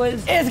teeth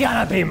with is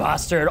gonna be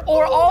mustard,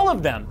 or all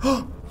of them.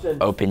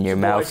 Open your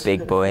mouth,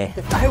 big boy.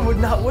 I would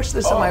not wish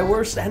this on my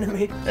worst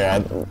enemy.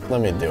 Yeah,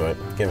 let me do it.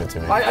 Give it to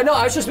me. I know,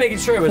 I was just making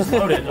sure it was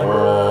loaded.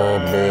 Oh,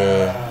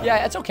 man.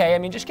 Yeah, it's okay. I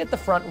mean, just get the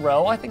front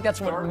row. I think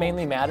that's what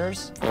mainly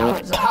matters.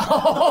 Okay.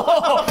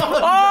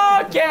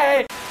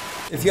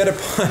 If you had to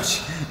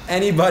punch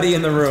anybody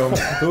in the room,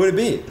 who would it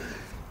be?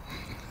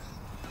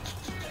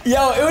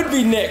 Yo, it would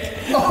be Nick.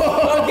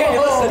 Okay,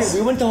 listen. Dude,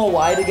 we went to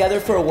Hawaii together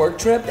for a work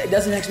trip. He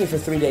doesn't text me for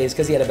 3 days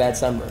because he had a bad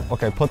sunburn.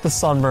 Okay, put the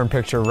sunburn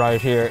picture right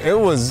here. It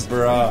was,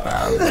 bruh.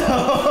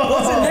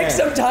 Listen, Nick,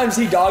 sometimes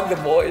he dogged the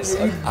boys.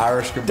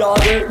 Irish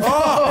dogger.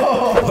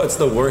 What's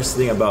the worst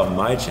thing about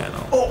my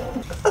channel?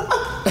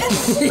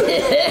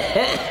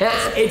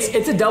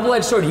 It's a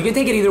double-edged sword. You can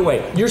take it either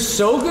way. You're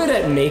so good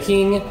at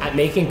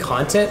making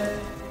content,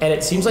 and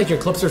it seems like your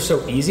clips are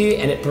so easy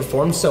and it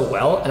performs so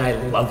well, and I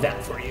love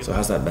that for you. So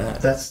how's that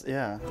bad?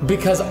 Yeah.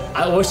 Because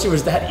I wish it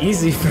was that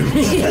easy for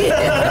me.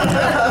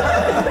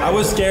 I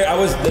was scared.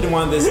 Didn't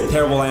want this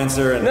terrible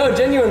answer. No,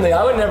 genuinely,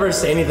 I would never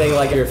say anything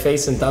like your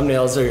face and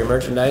thumbnails or your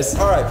merchandise.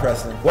 All right,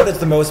 Preston. What is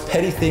the most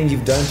petty thing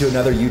you've done to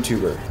another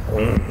YouTuber?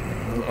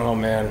 Oh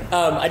man.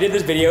 I did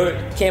this video,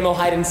 camo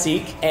hide and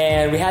seek,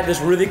 and we had this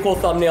really cool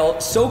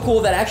thumbnail, so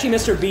cool that actually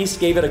Mr. Beast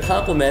gave it a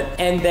compliment,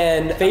 and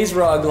then FaZe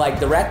Rug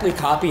like directly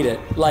copied it,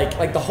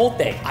 like the whole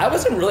thing. I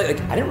wasn't really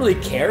I didn't really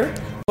care,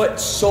 but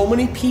so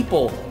many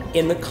people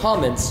in the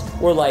comments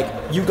were like,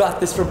 "You got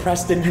this for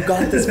Preston. You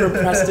got this for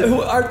Preston."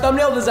 Who our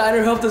thumbnail designer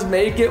who helped us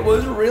make it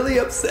was really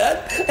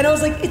upset, and I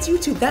was like, "It's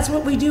YouTube. That's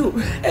what we do."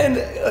 And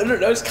I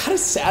don't know, it's kind of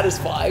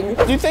satisfying.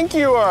 Do you think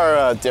you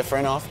are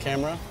different off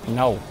camera?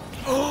 No.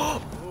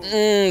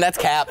 That's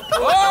cap.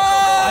 Whoa!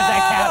 Why's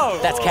that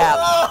cap? That's cap.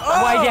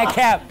 Why that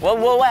cap? Well,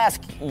 we'll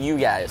ask you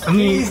guys.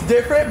 He's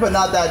different, but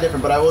not that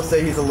different. But I will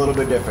say he's a little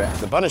bit different.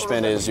 The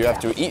punishment is you have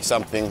to eat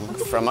something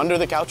from under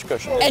the couch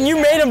cushion. And you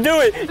made him do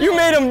it. You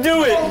made him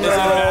do it.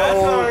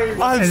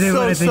 I'm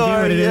so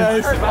sorry.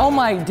 Yes. Oh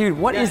my, dude,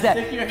 what is that?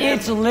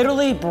 It's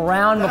literally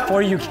brown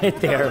before you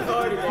get there.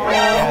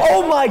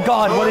 Oh my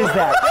God, what is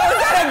that? Is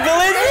that a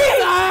glizzy?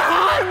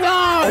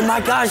 Oh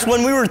my gosh,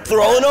 when we were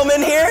throwing them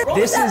in here?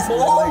 This is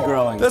literally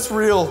growing. That's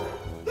real.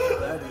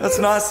 That's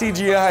not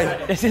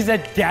CGI. This is a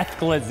death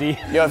glizzy.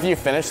 Yo, if you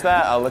finish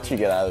that, I'll let you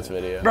get out of this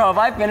video. Bro, if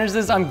I finish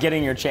this, I'm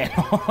getting your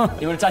channel.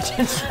 You wanna touch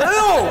it?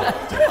 Oh,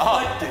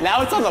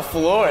 now it's on the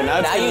floor.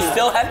 Now you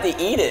still have to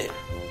eat it.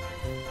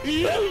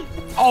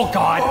 Oh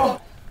God.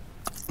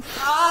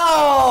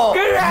 Oh!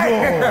 Get out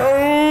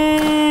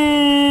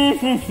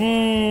of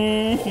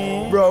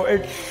here! Bro,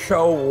 it's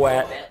so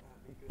wet.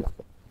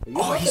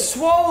 Oh, he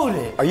swallowed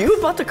it. Are you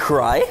about to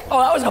cry? Oh,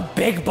 that was a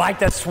big bite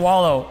to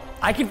swallow.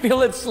 I can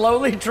feel it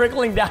slowly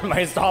trickling down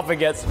my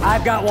esophagus.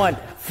 I've got one.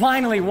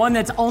 Finally, one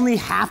that's only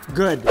half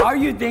good. Are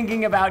you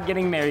thinking about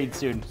getting married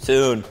soon?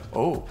 Soon.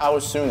 Oh. How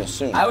soon is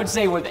soon? I would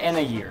say within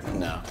a year.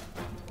 No.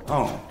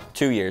 Oh.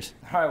 2 years.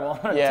 All right, well,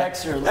 I'm gonna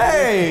text her later.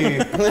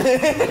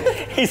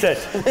 Hey! He said,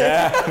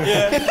 yeah.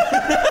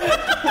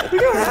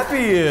 Look how happy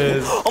he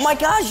is. Oh my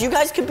gosh, you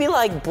guys could be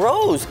like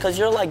bros, because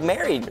you're like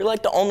married. You're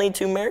like the only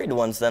 2 married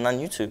ones then on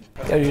YouTube.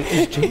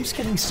 Is James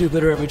getting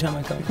stupider every time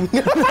I come?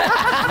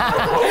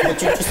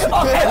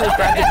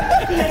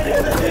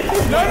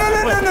 No.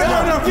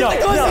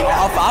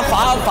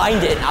 I'll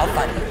find it.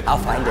 I'll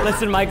find it.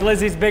 Listen, my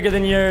glizzy's bigger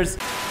than yours.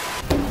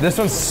 This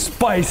one's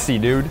spicy,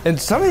 dude. And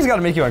something's got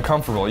to make you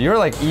uncomfortable. You're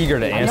like eager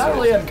to answer. I'm not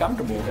really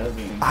uncomfortable.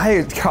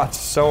 I got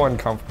so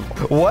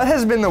uncomfortable. What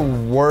has been the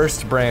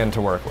worst brand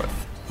to work with?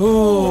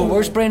 Ooh,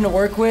 worst brand to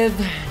work with?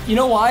 You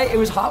know why? It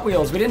was Hot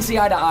Wheels. We didn't see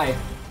eye to eye.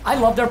 I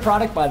love their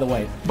product, by the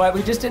way, but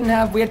we just didn't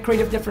have, we had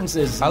creative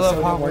differences. I love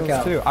Hot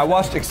Wheels too. I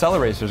watched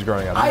Acceleracers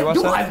growing up. Did you watch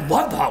that? I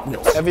love Hot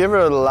Wheels. Have you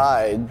ever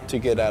lied to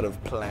get out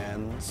of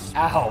plans?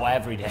 Ow,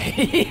 every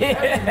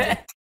day.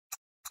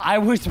 I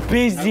was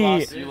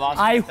busy.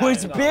 I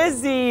was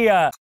busy.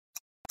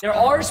 There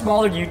are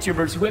smaller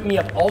YouTubers who hit me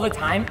up all the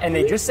time and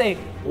they just say,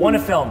 want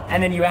to film.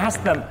 And then you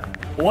ask them,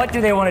 what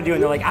do they want to do?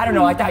 And they're like, I don't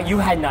know, I thought you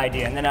had an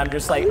idea. And then I'm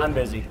just like, I'm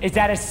busy. Is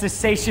that a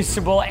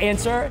satiable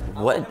answer?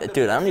 What?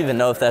 Dude, I don't even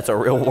know if that's a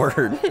real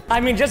word. I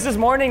mean, just this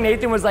morning,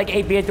 Nathan was like,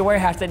 hey, be at the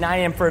warehouse at 9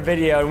 a.m. for a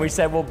video. And we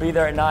said, we'll be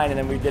there at 9. And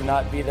then we did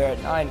not be there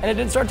at 9. And it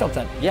didn't start till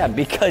 10. Yeah,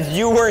 because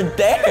you weren't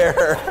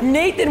there.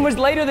 Nathan was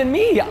later than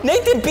me.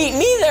 Nathan beat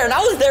me there and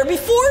I was there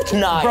before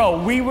 9.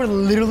 Bro, we were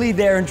literally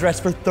there and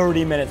dressed for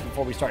 30 minutes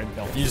before we started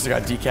filming. You just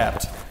got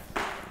decapped.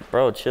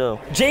 Bro, chill.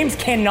 James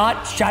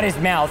cannot shut his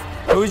mouth.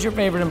 Who's your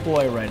favorite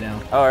employee right now?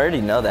 Oh, I already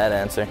know that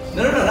answer.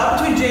 No, not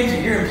between James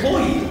and your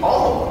employee.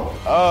 All of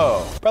them.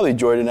 Oh, probably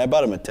Jordan. I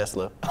bought him a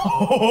Tesla. Gosh,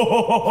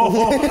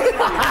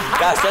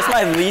 that's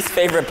my least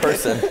favorite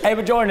person. Hey,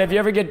 but Jordan, if you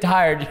ever get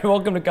tired, you're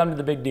welcome to come to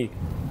the Big D.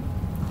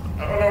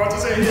 I don't know what to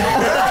say. He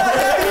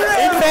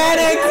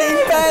panicked.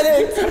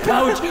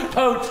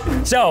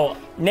 Poach. So,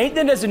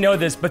 Nathan doesn't know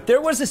this, but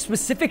there was a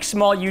specific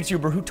small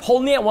YouTuber who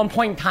told me at one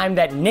point in time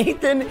that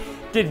Nathan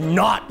did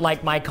not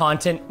like my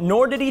content,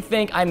 nor did he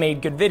think I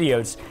made good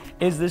videos.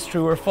 Is this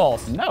true or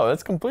false? No,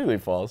 that's completely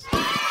false.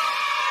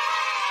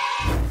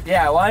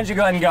 Yeah, why don't you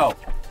go ahead and go?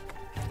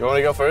 You want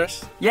to go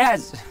first?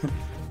 Yes.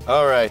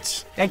 All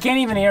right. I can't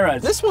even hear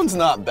us. This one's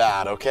not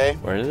bad, okay?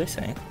 What are they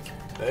saying?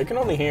 I can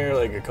only hear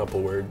like a couple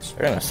words.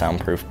 We're in a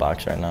soundproof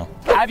box right now.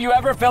 Have you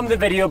ever filmed a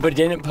video but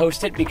didn't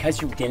post it because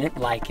you didn't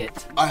like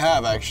it? I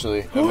have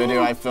actually. A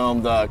video I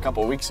filmed a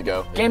couple weeks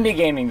ago. Can be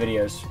gaming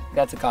videos.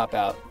 That's a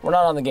cop-out. We're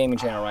not on the gaming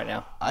channel right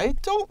now. I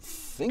don't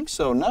think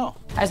so, no.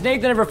 Has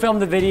Nathan ever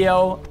filmed a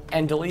video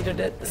and deleted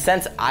it?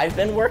 Since I've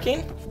been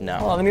working? No.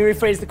 Well, let me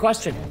rephrase the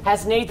question.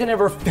 Has Nathan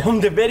ever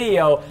filmed a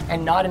video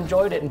and not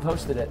enjoyed it and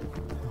posted it?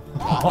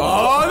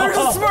 Oh, there's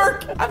a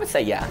smirk! I would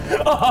say yeah.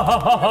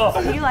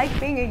 Do you like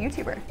being a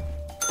YouTuber?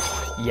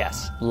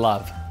 Yes,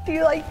 love. Do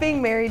you like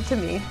being married to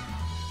me?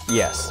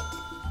 Yes.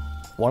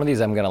 One of these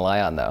I'm gonna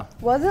lie on though.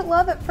 Was it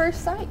love at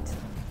first sight?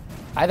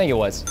 I think it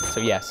was, so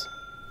yes.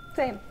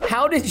 Same.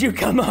 How did you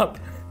come up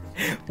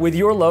with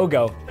your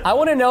logo? I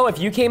wanna know if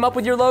you came up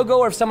with your logo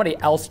or if somebody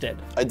else did.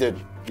 I did,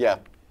 yeah.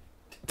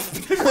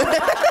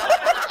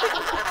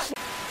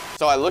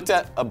 So I looked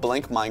at a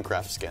blank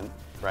Minecraft skin,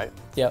 right?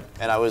 Yep.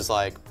 And I was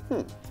like,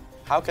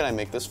 how can I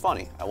make this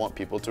funny? I want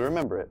people to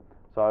remember it.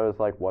 So I was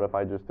like, what if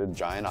I just did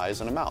giant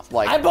eyes and a mouth?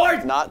 Like, I'm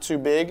bored! Not too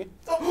big.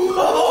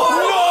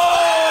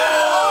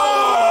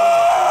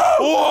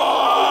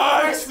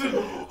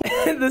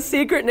 The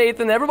secret,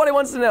 Nathan, everybody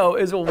wants to know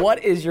is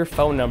what is your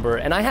phone number?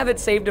 And I have it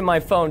saved in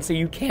my phone so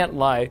you can't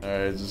lie. All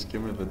right, just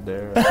give me the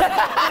dare.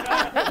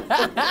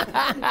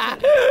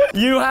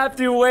 You have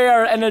to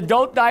wear an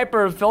adult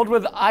diaper filled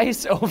with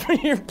ice over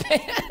your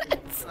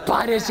pants.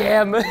 Punish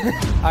him. All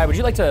right, would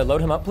you like to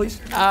load him up, please?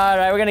 All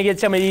right, we're gonna get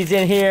some of these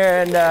in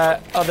here and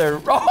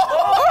other.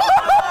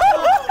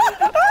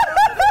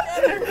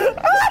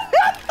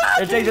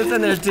 Here, take this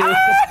in there too.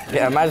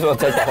 Yeah, might as well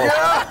take the whole.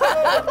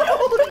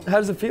 How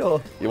does it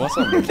feel? You want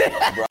some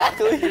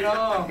broccoli?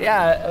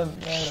 Yeah.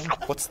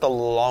 What's the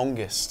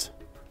longest,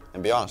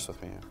 and be honest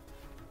with me here,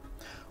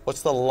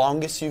 what's the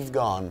longest you've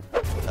gone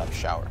without a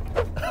shower?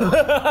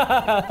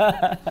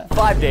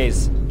 5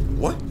 days.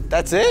 What?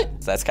 That's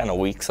it? That's kind of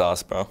weak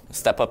sauce, bro.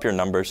 Step up your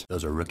numbers.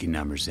 Those are rookie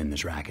numbers in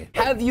this racket.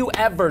 Have you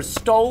ever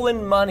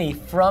stolen money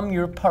from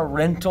your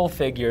parental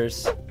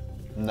figures?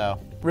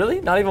 No. Really?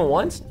 Not even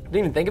once? Didn't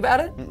even think about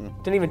it?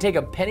 Didn't even take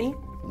a penny?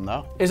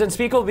 No. Is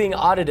Unspeakable being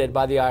audited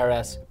by the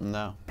IRS?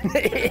 No.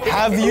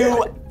 Have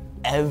you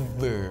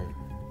ever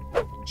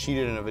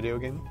cheated in a video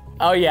game?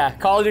 Oh yeah,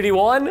 Call of Duty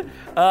 1,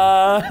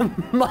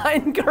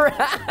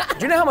 Minecraft.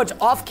 Do you know how much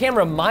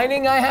off-camera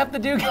mining I have to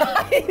do,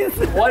 guys?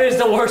 What is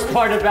the worst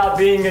part about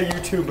being a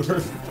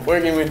YouTuber?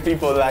 Working with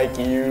people like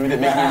you that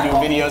make me do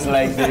videos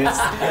like this.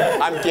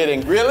 I'm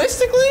kidding.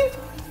 Realistically,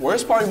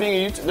 worst part of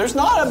being a YouTuber, there's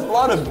not a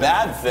lot of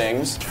bad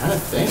things. I'm trying to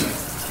think.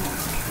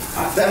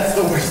 That's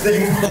the worst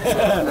thing.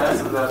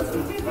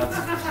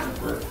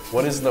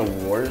 What is the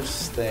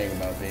worst thing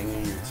about being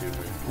a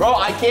YouTuber? Bro,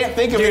 I can't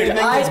think of anything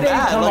I that's think,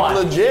 bad. come Like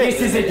on. legit.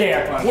 This is a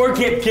dare. We're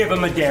give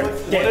him a dare.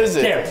 What is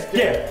it? Dare.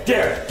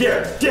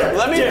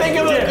 Let me think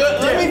of a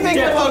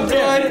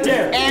good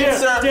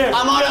answer.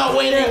 I'm on a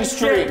winning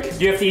streak.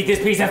 You have to eat this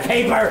piece of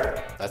paper.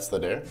 That's the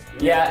dare?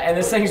 Yeah, and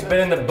this thing's been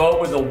in the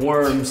boat with the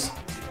worms.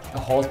 The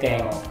whole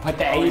thing.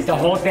 Eat the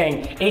whole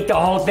thing. Eat the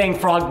whole thing,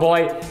 frog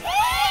boy.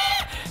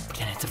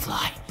 Get it to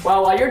fly.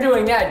 Well, while you're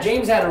doing that,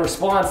 James had a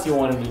response he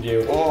wanted to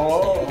do.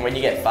 When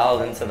you get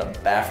followed into the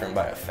bathroom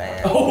by a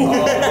fan.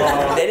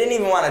 They didn't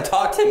even want to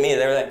talk to me.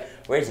 They were like,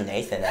 where's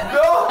Nathan at?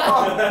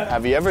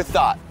 Have you ever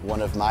thought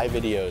one of my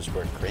videos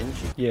were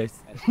cringy? Yes.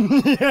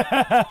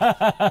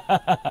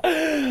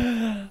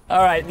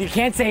 All right, you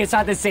can't say it's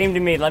not the same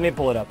to me. Let me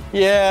pull it up.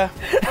 Yeah,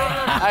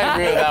 I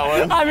agree with that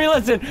one. I mean,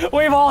 listen,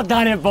 we've all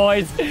done it,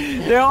 boys.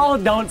 They all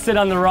don't sit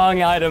on the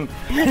wrong item.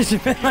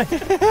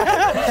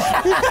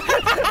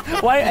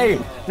 Why? Hey,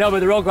 no,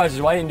 but the real question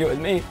is, why didn't you do it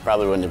with me?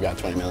 Probably wouldn't have got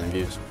 20 million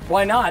views.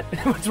 Why not?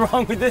 What's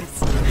wrong with this?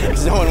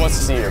 Because no one wants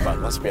to see your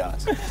butt, let's be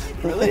honest.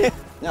 Really?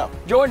 No.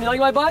 Jordan, you like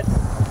my butt?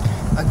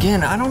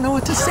 Again, I don't know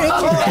what to say.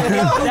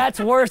 That's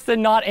worse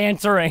than not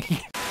answering.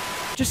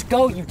 Just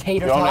go, you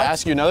tater You want me to tots.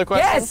 ask you another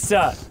question? Yes!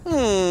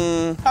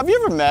 Have you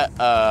ever met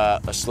a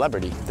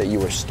celebrity that you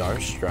were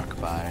starstruck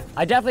by?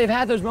 I definitely have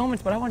had those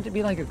moments, but I want it to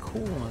be like a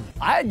cool one.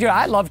 Dude,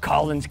 I love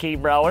Collins Key,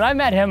 bro. When I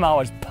met him, I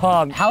was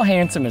pumped. How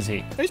handsome is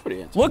he? He's pretty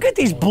handsome. Look at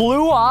these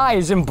blue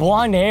eyes and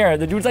blonde hair.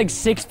 The dude's like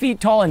 6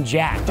 feet tall and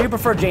jacked. Do you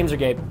prefer James or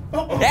Gabe?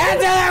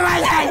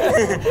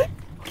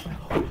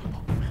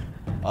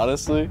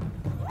 Honestly,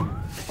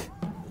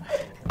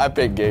 I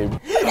pick Gabe.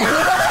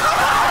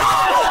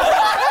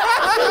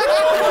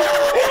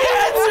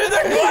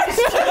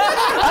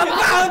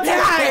 About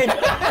time!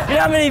 You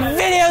know how many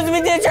videos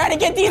we did trying to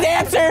get these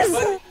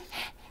answers?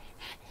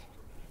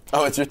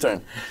 Oh, it's your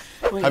turn.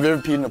 Have you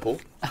ever peed in a pool?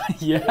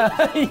 Yeah.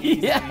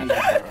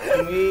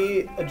 Can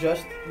we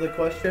adjust the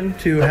question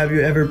to have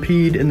you ever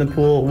peed in the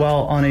pool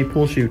while on a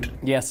pool shoot?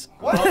 Yes.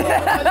 And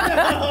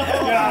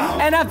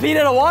I peed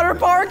at a water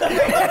park?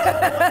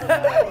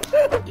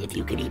 If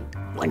you could eat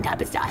one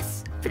type of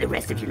sauce for the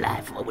rest of your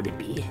life, what would it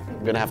be?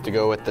 I'm gonna have to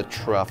go with the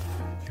truff.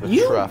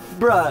 You,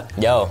 bruh.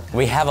 Yo,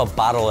 we have a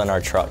bottle in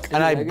our truck.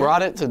 And I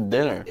brought it to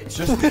dinner. It's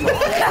just.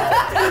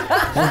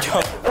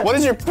 What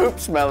does your poop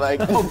smell like?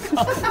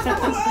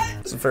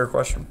 It's a fair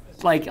question.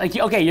 Like,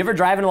 okay, you ever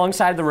driving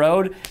alongside the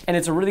road and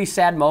it's a really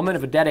sad moment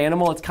of a dead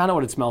animal? It's kind of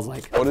what it smells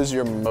like. What is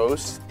your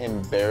most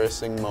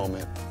embarrassing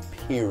moment,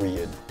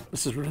 period?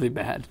 This is really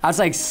bad. I was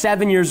like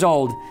 7 years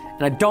old,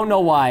 and I don't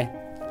know why,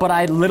 but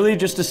I literally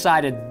just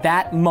decided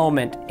that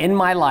moment in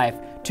my life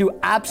to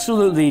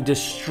absolutely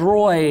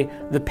destroy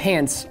the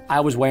pants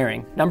I was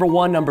wearing. Number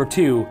one, number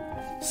two,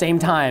 same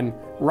time,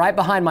 right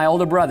behind my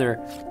older brother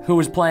who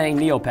was playing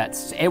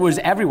Neopets. It was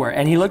everywhere,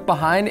 and he looked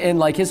behind and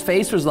like his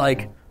face was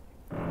like,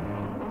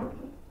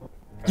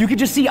 you could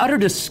just see utter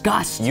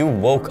disgust. You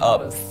woke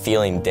up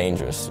feeling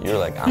dangerous. You're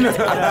like, I'm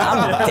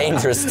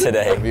dangerous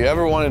today. Have you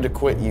ever wanted to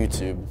quit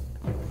YouTube?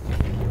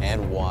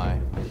 And why?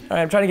 All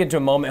right, I'm trying to get to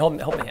a moment.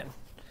 Help me in.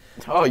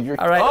 Oh, you're.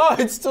 All right. Oh,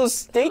 it's still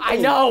stinking. I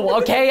know,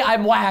 okay?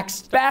 I'm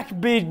waxed. Back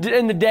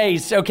in the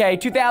days, okay?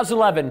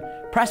 2011,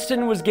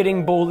 Preston was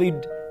getting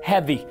bullied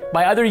heavy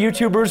by other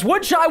YouTubers,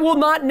 which I will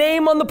not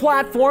name on the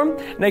platform.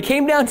 And I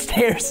came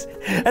downstairs,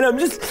 and I'm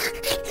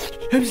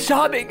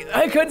sobbing.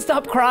 I couldn't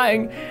stop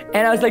crying.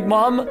 And I was like,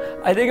 Mom,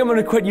 I think I'm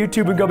gonna quit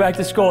YouTube and go back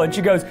to school. And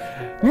she goes,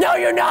 no,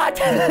 you're not.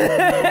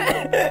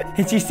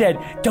 And she said,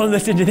 don't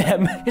listen to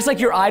them. It's like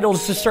your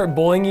idols just start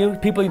bullying you,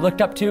 people you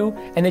looked up to,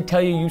 and they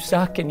tell you you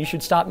suck and you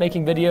should stop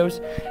making videos.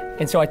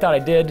 And so I thought I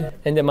did,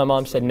 and then my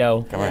mom said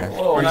no. Come here.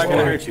 Oh, we're not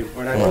gonna hurt you.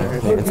 We're not gonna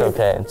hurt you. It's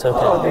okay, it's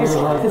okay.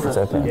 It's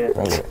okay.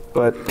 Bring it.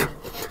 But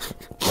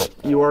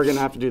you are gonna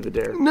have to do the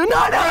dare. No.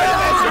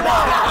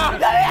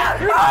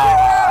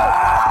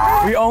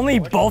 We only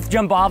both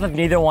jump off if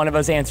neither one of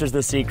us answers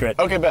the secret.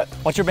 Okay, bet.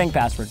 What's your bank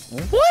password?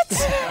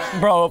 What?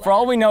 Bro, for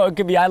all we know, it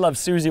could be I love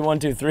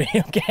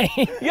Susie123,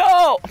 okay?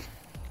 Yo!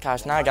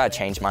 Gosh, now I gotta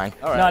change mine.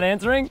 All right. Not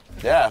answering?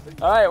 Yeah.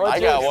 All right, what's I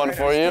got yours? one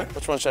for you.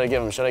 Which one should I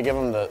give him? Should I give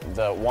him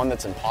the one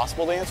that's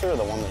impossible to answer or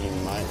the one that he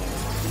might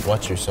answer?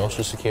 What's your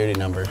social security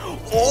number?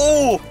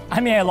 Oh!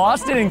 I mean, I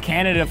lost it in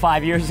Canada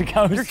 5 years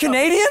ago. You're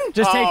Canadian?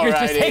 Just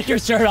take your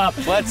shirt up.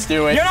 Let's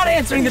do it. You're not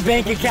answering the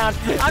bank account.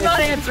 I'm not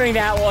answering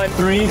that one.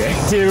 3,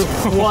 2,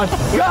 1,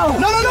 go!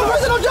 No,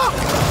 Preston, don't jump!